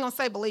 because I ain't going to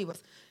say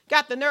believers,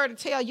 got the nerve to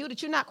tell you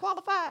that you're not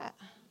qualified?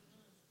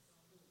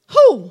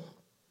 Who?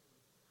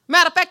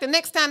 Matter of fact, the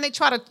next time they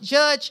try to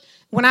judge,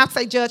 when I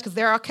say judge, because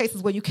there are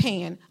cases where you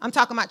can, I'm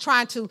talking about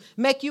trying to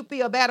make you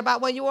feel bad about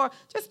where you are,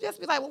 just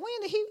be like, well,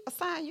 when did he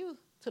assign you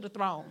to the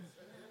throne?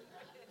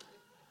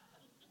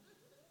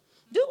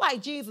 Do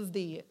like Jesus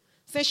did.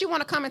 Since you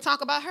want to come and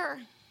talk about her,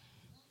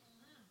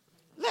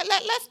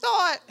 let's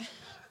start.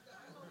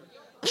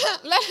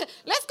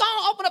 Let's go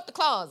and open up the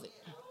closet.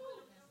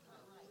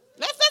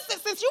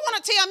 Since you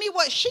want to tell me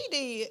what she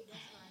did,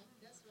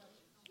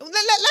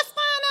 let's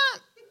find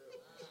out.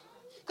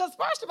 Because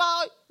first of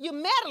all, you're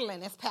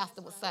meddling, as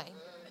Pastor would say.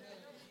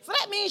 So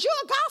that means you're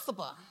a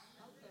gossiper.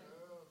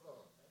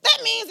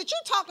 That means that you're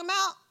talking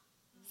about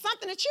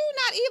something that you're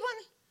not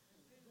even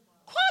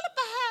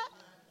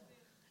qualified.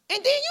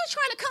 And then you're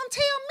trying to come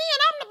tell me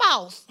and I'm the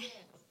boss.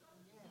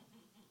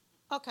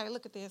 Okay,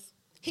 look at this.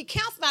 He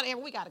counseled out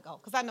every, we got to go,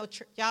 because I know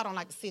y'all don't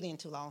like to sit in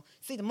too long.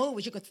 See, the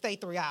movies, you can stay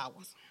 3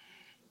 hours.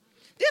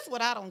 This is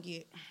what I don't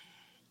get.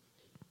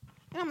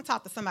 And I'm going to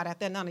talk to somebody out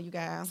there, none of you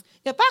guys.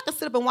 If I could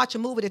sit up and watch a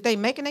movie that they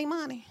making their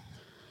money,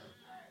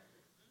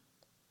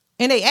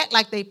 and they act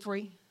like they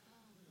free,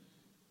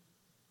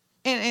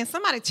 and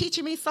somebody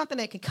teaching me something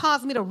that can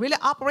cause me to really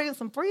operate in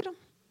some freedom,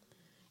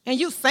 and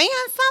you saying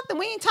something,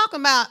 we ain't talking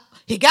about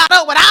he got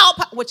up with all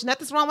power, which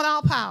nothing's wrong with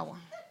all power.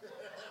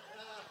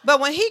 But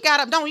when he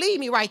got up, don't leave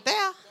me right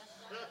there.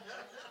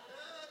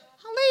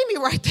 Don't leave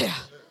me right there,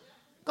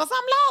 because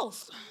I'm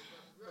lost.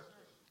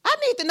 I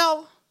need to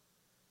know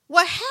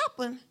what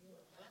happened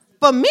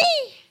for me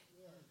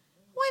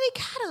when he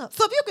got up.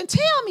 So if you can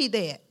tell me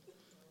that,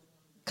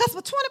 because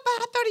for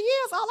 25, 30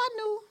 years, all I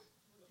knew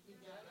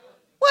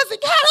was he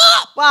got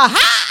up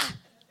high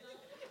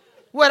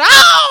with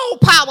all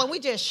power. And we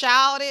just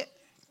shouted.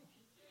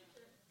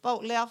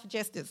 Folk left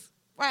just as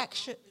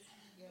fractured.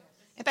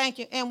 And thank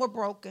you. And we're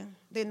broken.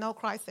 Didn't know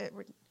Christ said,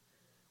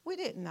 we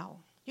didn't know.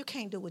 You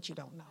can't do what you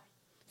don't know.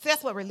 So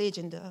that's what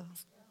religion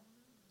does.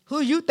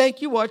 Who you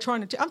think you are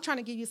trying to I'm trying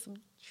to give you some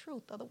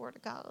truth of the word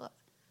of God.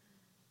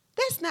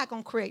 That's not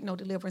going to create no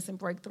deliverance and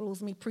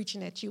breakthroughs, me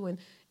preaching at you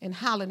and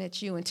hollering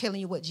at you and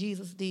telling you what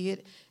Jesus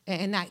did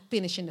and not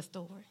finishing the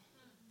story.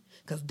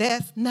 Because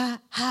that's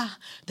not how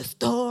the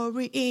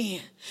story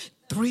ends.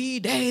 3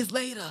 days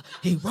later,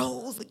 he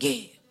rose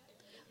again.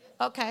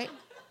 Okay,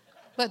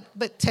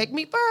 but take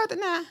me further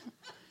now,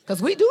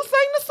 because we do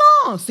sing the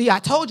song. See, I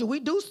told you we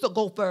do still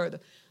go further.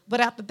 But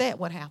after that,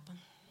 what happened?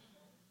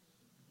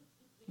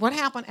 What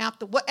happened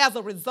after? What as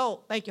a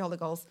result? Thank you, Holy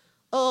Ghost,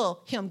 of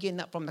him getting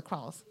up from the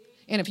cross.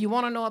 And if you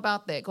want to know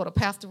about that, go to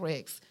Pastor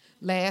Rex.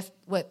 Last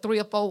 3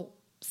 or 4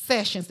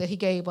 sessions that he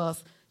gave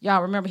us.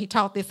 Y'all remember he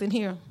taught this in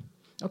here.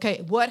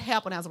 Okay, what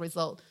happened as a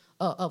result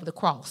of the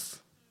cross?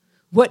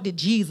 What did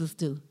Jesus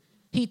do?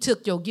 He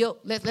took your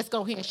guilt. Let's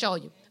go here and show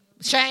you.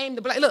 Shame,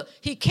 the blame. Look,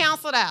 he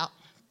canceled out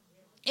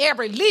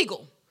every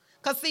legal.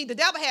 Because, see, the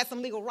devil had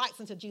some legal rights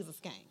until Jesus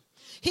came.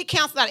 He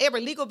canceled out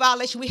every legal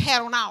violation we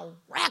had on our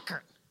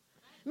record.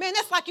 Man,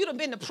 that's like you'd have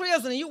been to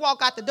prison and you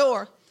walk out the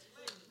door.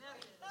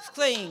 It's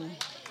clean.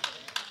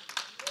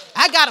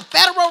 I got a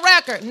federal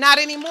record. Not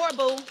anymore,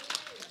 boo.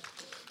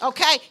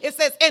 Okay? It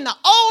says, in the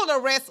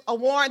old arrest, a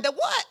warrant that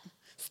what?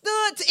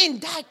 Stood to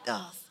indict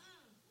us.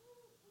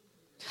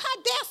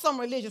 How dare some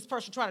religious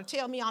person try to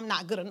tell me I'm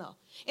not good enough?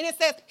 And it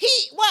says, he,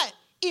 what?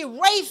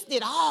 Erased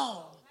it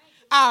all.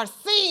 Our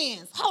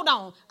sins. Hold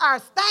on. Our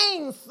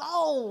stained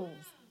souls.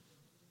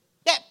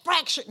 That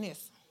fracturedness.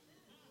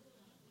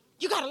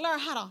 You got to learn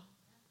how to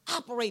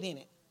operate in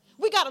it.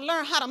 We got to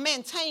learn how to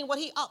maintain what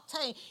he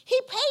obtained. He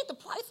paid the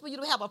price for you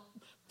to have a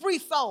free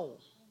soul.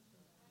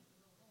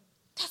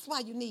 That's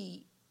why you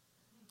need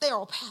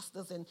thorough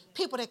pastors and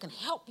people that can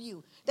help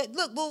you. That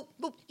look, boo,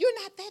 boo,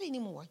 you're not that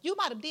anymore. You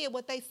might have did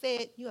what they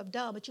said you have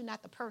done, but you're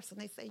not the person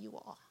they say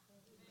you are.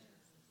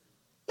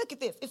 Look at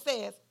this. It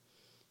says,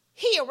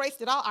 he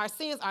erased it all, our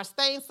sins, our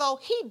stained soul.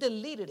 He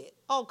deleted it.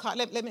 Oh, God,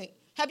 let me.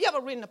 Have you ever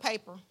written a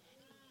paper?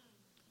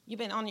 You've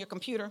been on your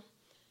computer?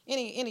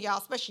 Any of y'all,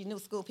 especially new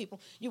school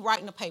people, you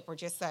write in a paper,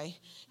 just say,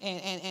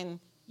 and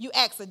you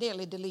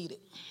accidentally delete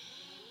it.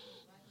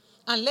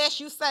 Unless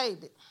you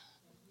saved it.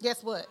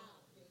 Guess what?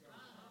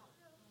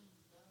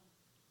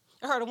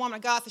 I heard a woman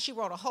of God say she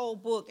wrote a whole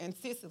book, and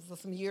this was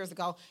some years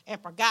ago,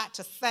 and forgot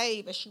to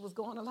save as she was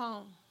going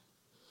along.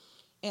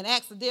 And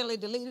accidentally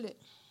deleted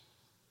it.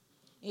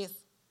 It's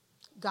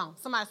gone.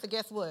 Somebody said,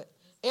 guess what?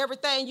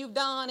 Everything you've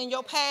done in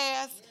your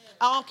past,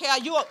 I don't care.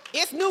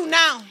 It's new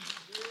now.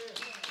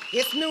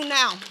 It's new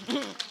now.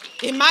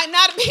 It might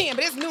not have been,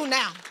 but it's new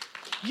now.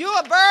 You're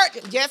a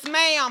virgin. Yes,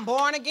 ma'am.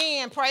 Born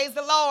again. Praise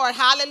the Lord.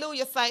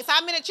 Hallelujah, saints.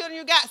 How many children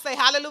you got? Say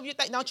hallelujah.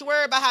 Don't you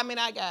worry about how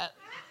many I got.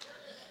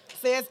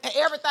 Says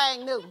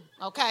everything new.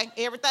 Okay?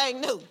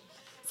 Everything new.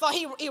 So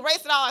he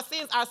erased all our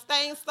sins, our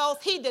stained souls.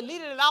 He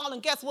deleted it all,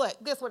 and guess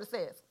what? Guess what it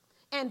says?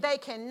 And they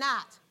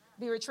cannot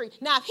be retrieved.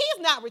 Now, if he's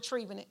not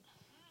retrieving it,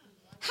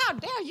 how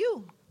dare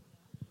you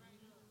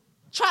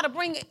try to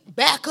bring it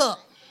back up?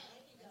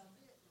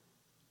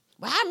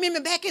 Well, I remember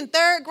back in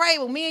 3rd grade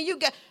when me and you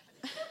got,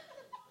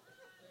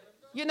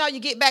 you know, you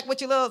get back with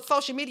your little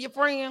social media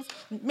friends.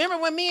 Remember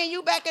when me and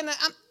you back in the,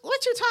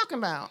 what you talking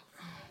about?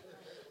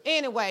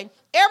 Anyway,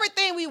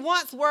 everything we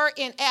once were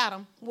in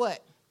Adam,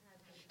 what?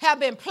 Have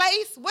been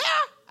placed where?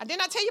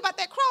 Didn't I tell you about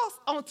that cross?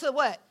 Onto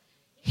what?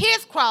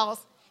 His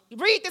cross.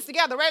 Read this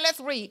together, right? Let's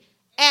read.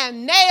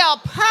 And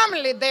nailed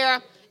permanently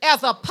there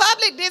as a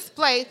public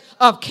display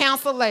of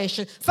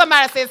cancellation.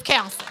 Somebody says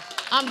cancel.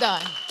 I'm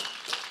done.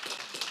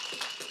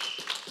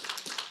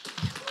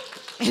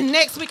 And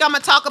next week, I'm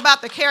going to talk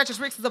about the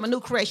characteristics of a new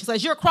creation. So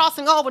as you're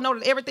crossing over, know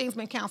that everything's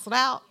been canceled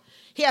out.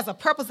 He has a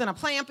purpose and a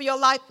plan for your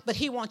life, but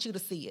he wants you to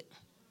see it.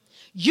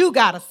 You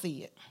got to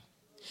see it.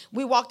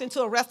 We walked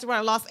into a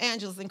restaurant in Los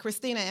Angeles, and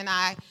Christina and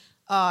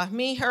I,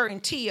 me, her,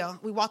 and Tia,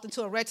 we walked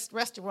into a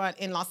restaurant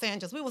in Los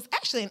Angeles. We was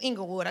actually in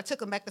Inglewood. I took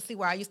them back to see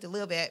where I used to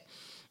live at.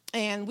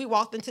 And we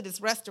walked into this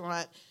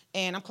restaurant,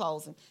 and I'm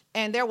closing.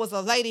 And there was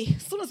a lady,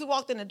 as soon as we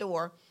walked in the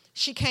door,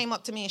 she came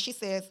up to me, and she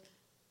says,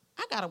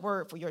 I got a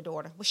word for your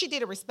daughter. Well, she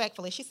did it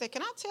respectfully. She said,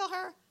 can I tell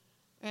her?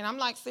 And I'm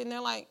like sitting there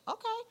like,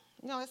 okay,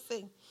 let's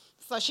see.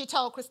 So she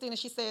told Christina,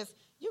 she says,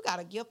 you got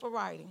a gift for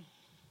writing.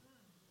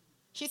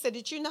 She said,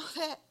 did you know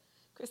that?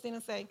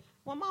 Christina said,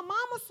 well, my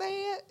mama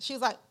said. She's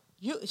like,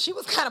 she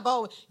was kind of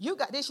bold.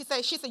 Then she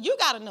said, you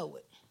got to know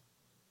it.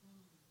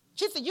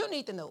 She said, you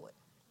need to know it.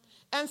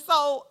 And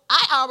so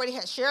I already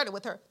had shared it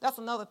with her. That's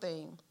another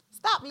thing.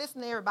 Stop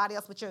listening to everybody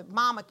else, but your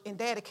mama and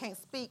daddy can't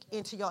speak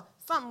into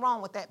something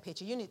wrong with that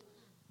picture.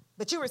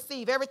 But you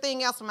receive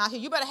everything else from out here.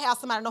 You better have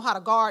somebody know how to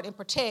guard and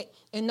protect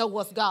and know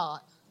what's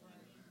God.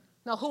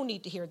 Now, who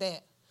need to hear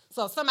that?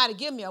 So if somebody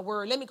give me a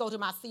word, let me go to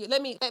my seer.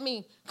 Let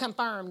me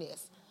confirm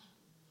this.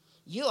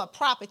 You're a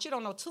prophet. You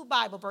don't know 2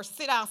 Bible verses.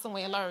 Sit down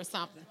somewhere and learn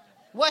something.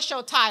 What's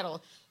your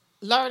title?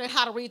 Learning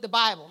how to read the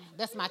Bible.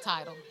 That's my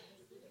title.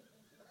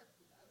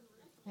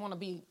 Want to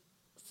be,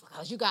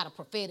 because you got a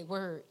prophetic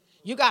word.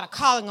 You got a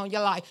calling on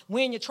your life.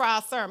 When your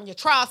trial sermon. Your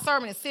trial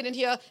sermon is sitting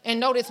here and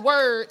know this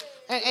word.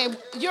 And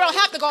you don't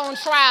have to go on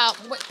trial.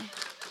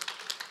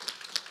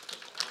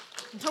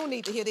 Who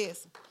need to hear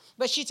this?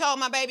 But she told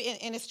my baby,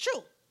 and it's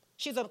true.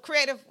 She's a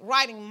creative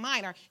writing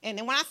minor. And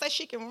then when I say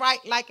she can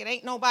write like it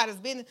ain't nobody's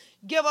business,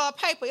 give her a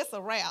paper, it's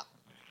a wrap.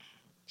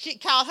 She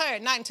called her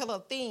at night and tell her a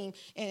theme.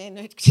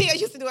 And Tia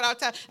used to do it all the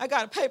time. I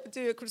got a paper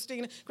to you,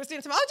 Christina.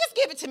 Christina told me, just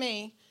give it to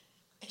me.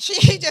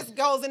 She just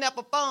goes in there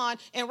for fun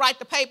and write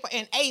the paper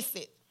and ace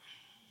it.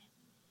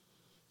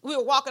 We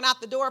were walking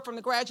out the door from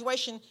the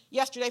graduation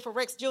yesterday for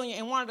Rex Jr.,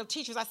 and one of the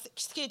teachers, I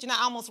kid you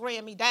not, almost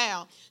ran me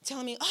down,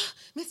 telling me,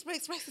 Miss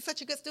Rex is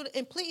such a good student,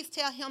 and please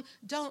tell him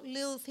don't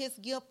lose his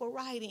gift for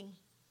writing.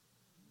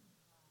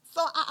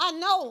 So I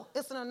know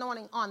it's an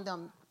anointing on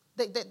them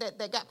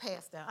that got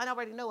passed down. I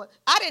already know it.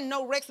 I didn't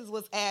know Rex's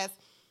was as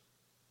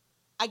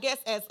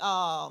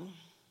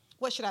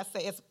what should I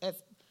say, as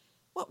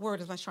what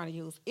word am I trying to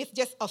use? It's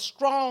just a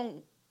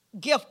strong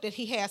gift that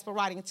he has for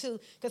writing too,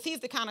 because he's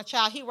the kind of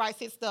child, he writes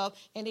his stuff,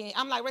 and then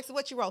I'm like, Rexy,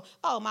 what you wrote?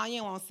 Oh, Ma, you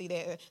don't want to see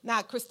that.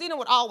 Now, Christina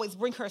would always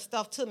bring her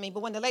stuff to me,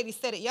 but when the lady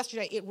said it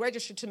yesterday, it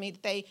registered to me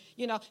that he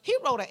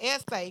wrote an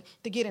essay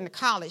to get into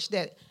college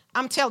that,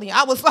 I'm telling you,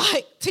 I was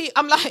like,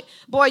 I'm like,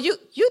 boy, you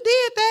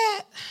did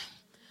that.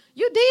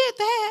 You did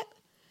that.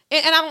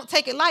 And I don't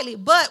take it lightly,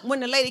 but when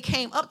the lady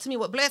came up to me,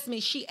 what blessed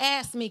me, she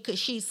asked me, could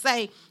she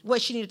say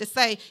what she needed to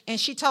say, and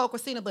she told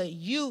Christina, but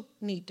you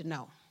need to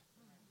know.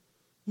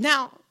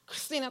 Now,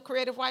 Christina,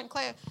 creative writing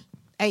class,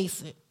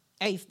 ace it.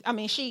 I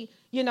mean, she,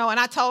 and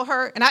I told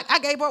her, and I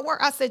gave her a word.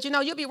 I said,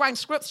 you'll be writing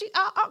scripts. She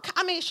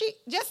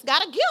just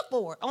got a gift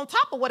for it on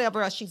top of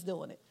whatever else she's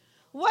doing it.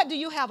 What do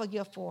you have a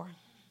gift for?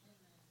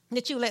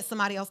 That you let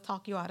somebody else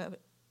talk you out of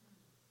it?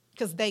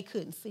 Because they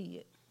couldn't see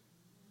it.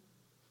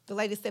 The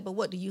lady said, but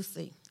what do you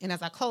see? And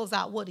as I close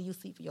out, what do you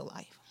see for your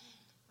life?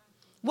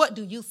 What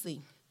do you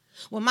see?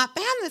 Well, my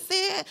family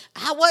said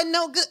I wasn't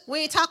no good.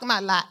 We ain't talking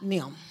about like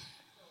them.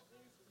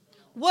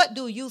 What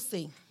do you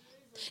see?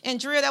 And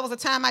Drew, that was a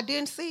time I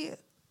didn't see it.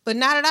 But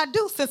now that I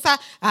do, since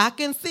I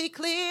can see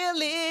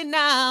clearly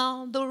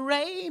now, the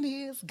rain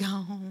is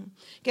gone.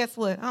 Guess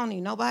what? I don't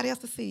need nobody else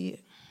to see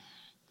it.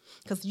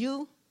 Because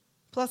you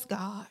plus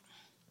God,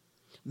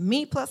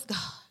 me plus God,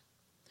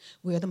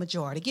 we're the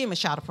majority. Give him a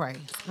shout of praise.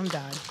 I'm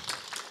done.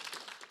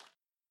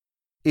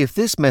 If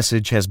this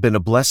message has been a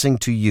blessing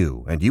to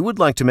you and you would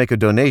like to make a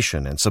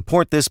donation and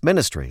support this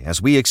ministry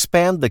as we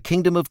expand the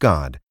kingdom of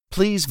God,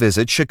 please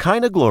visit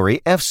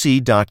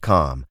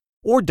ShekinahGloryFC.com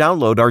or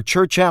download our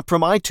church app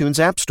from iTunes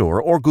App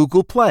Store or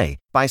Google Play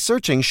by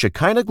searching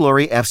Shekinah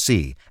Glory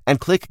FC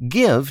and click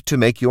Give to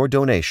make your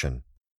donation.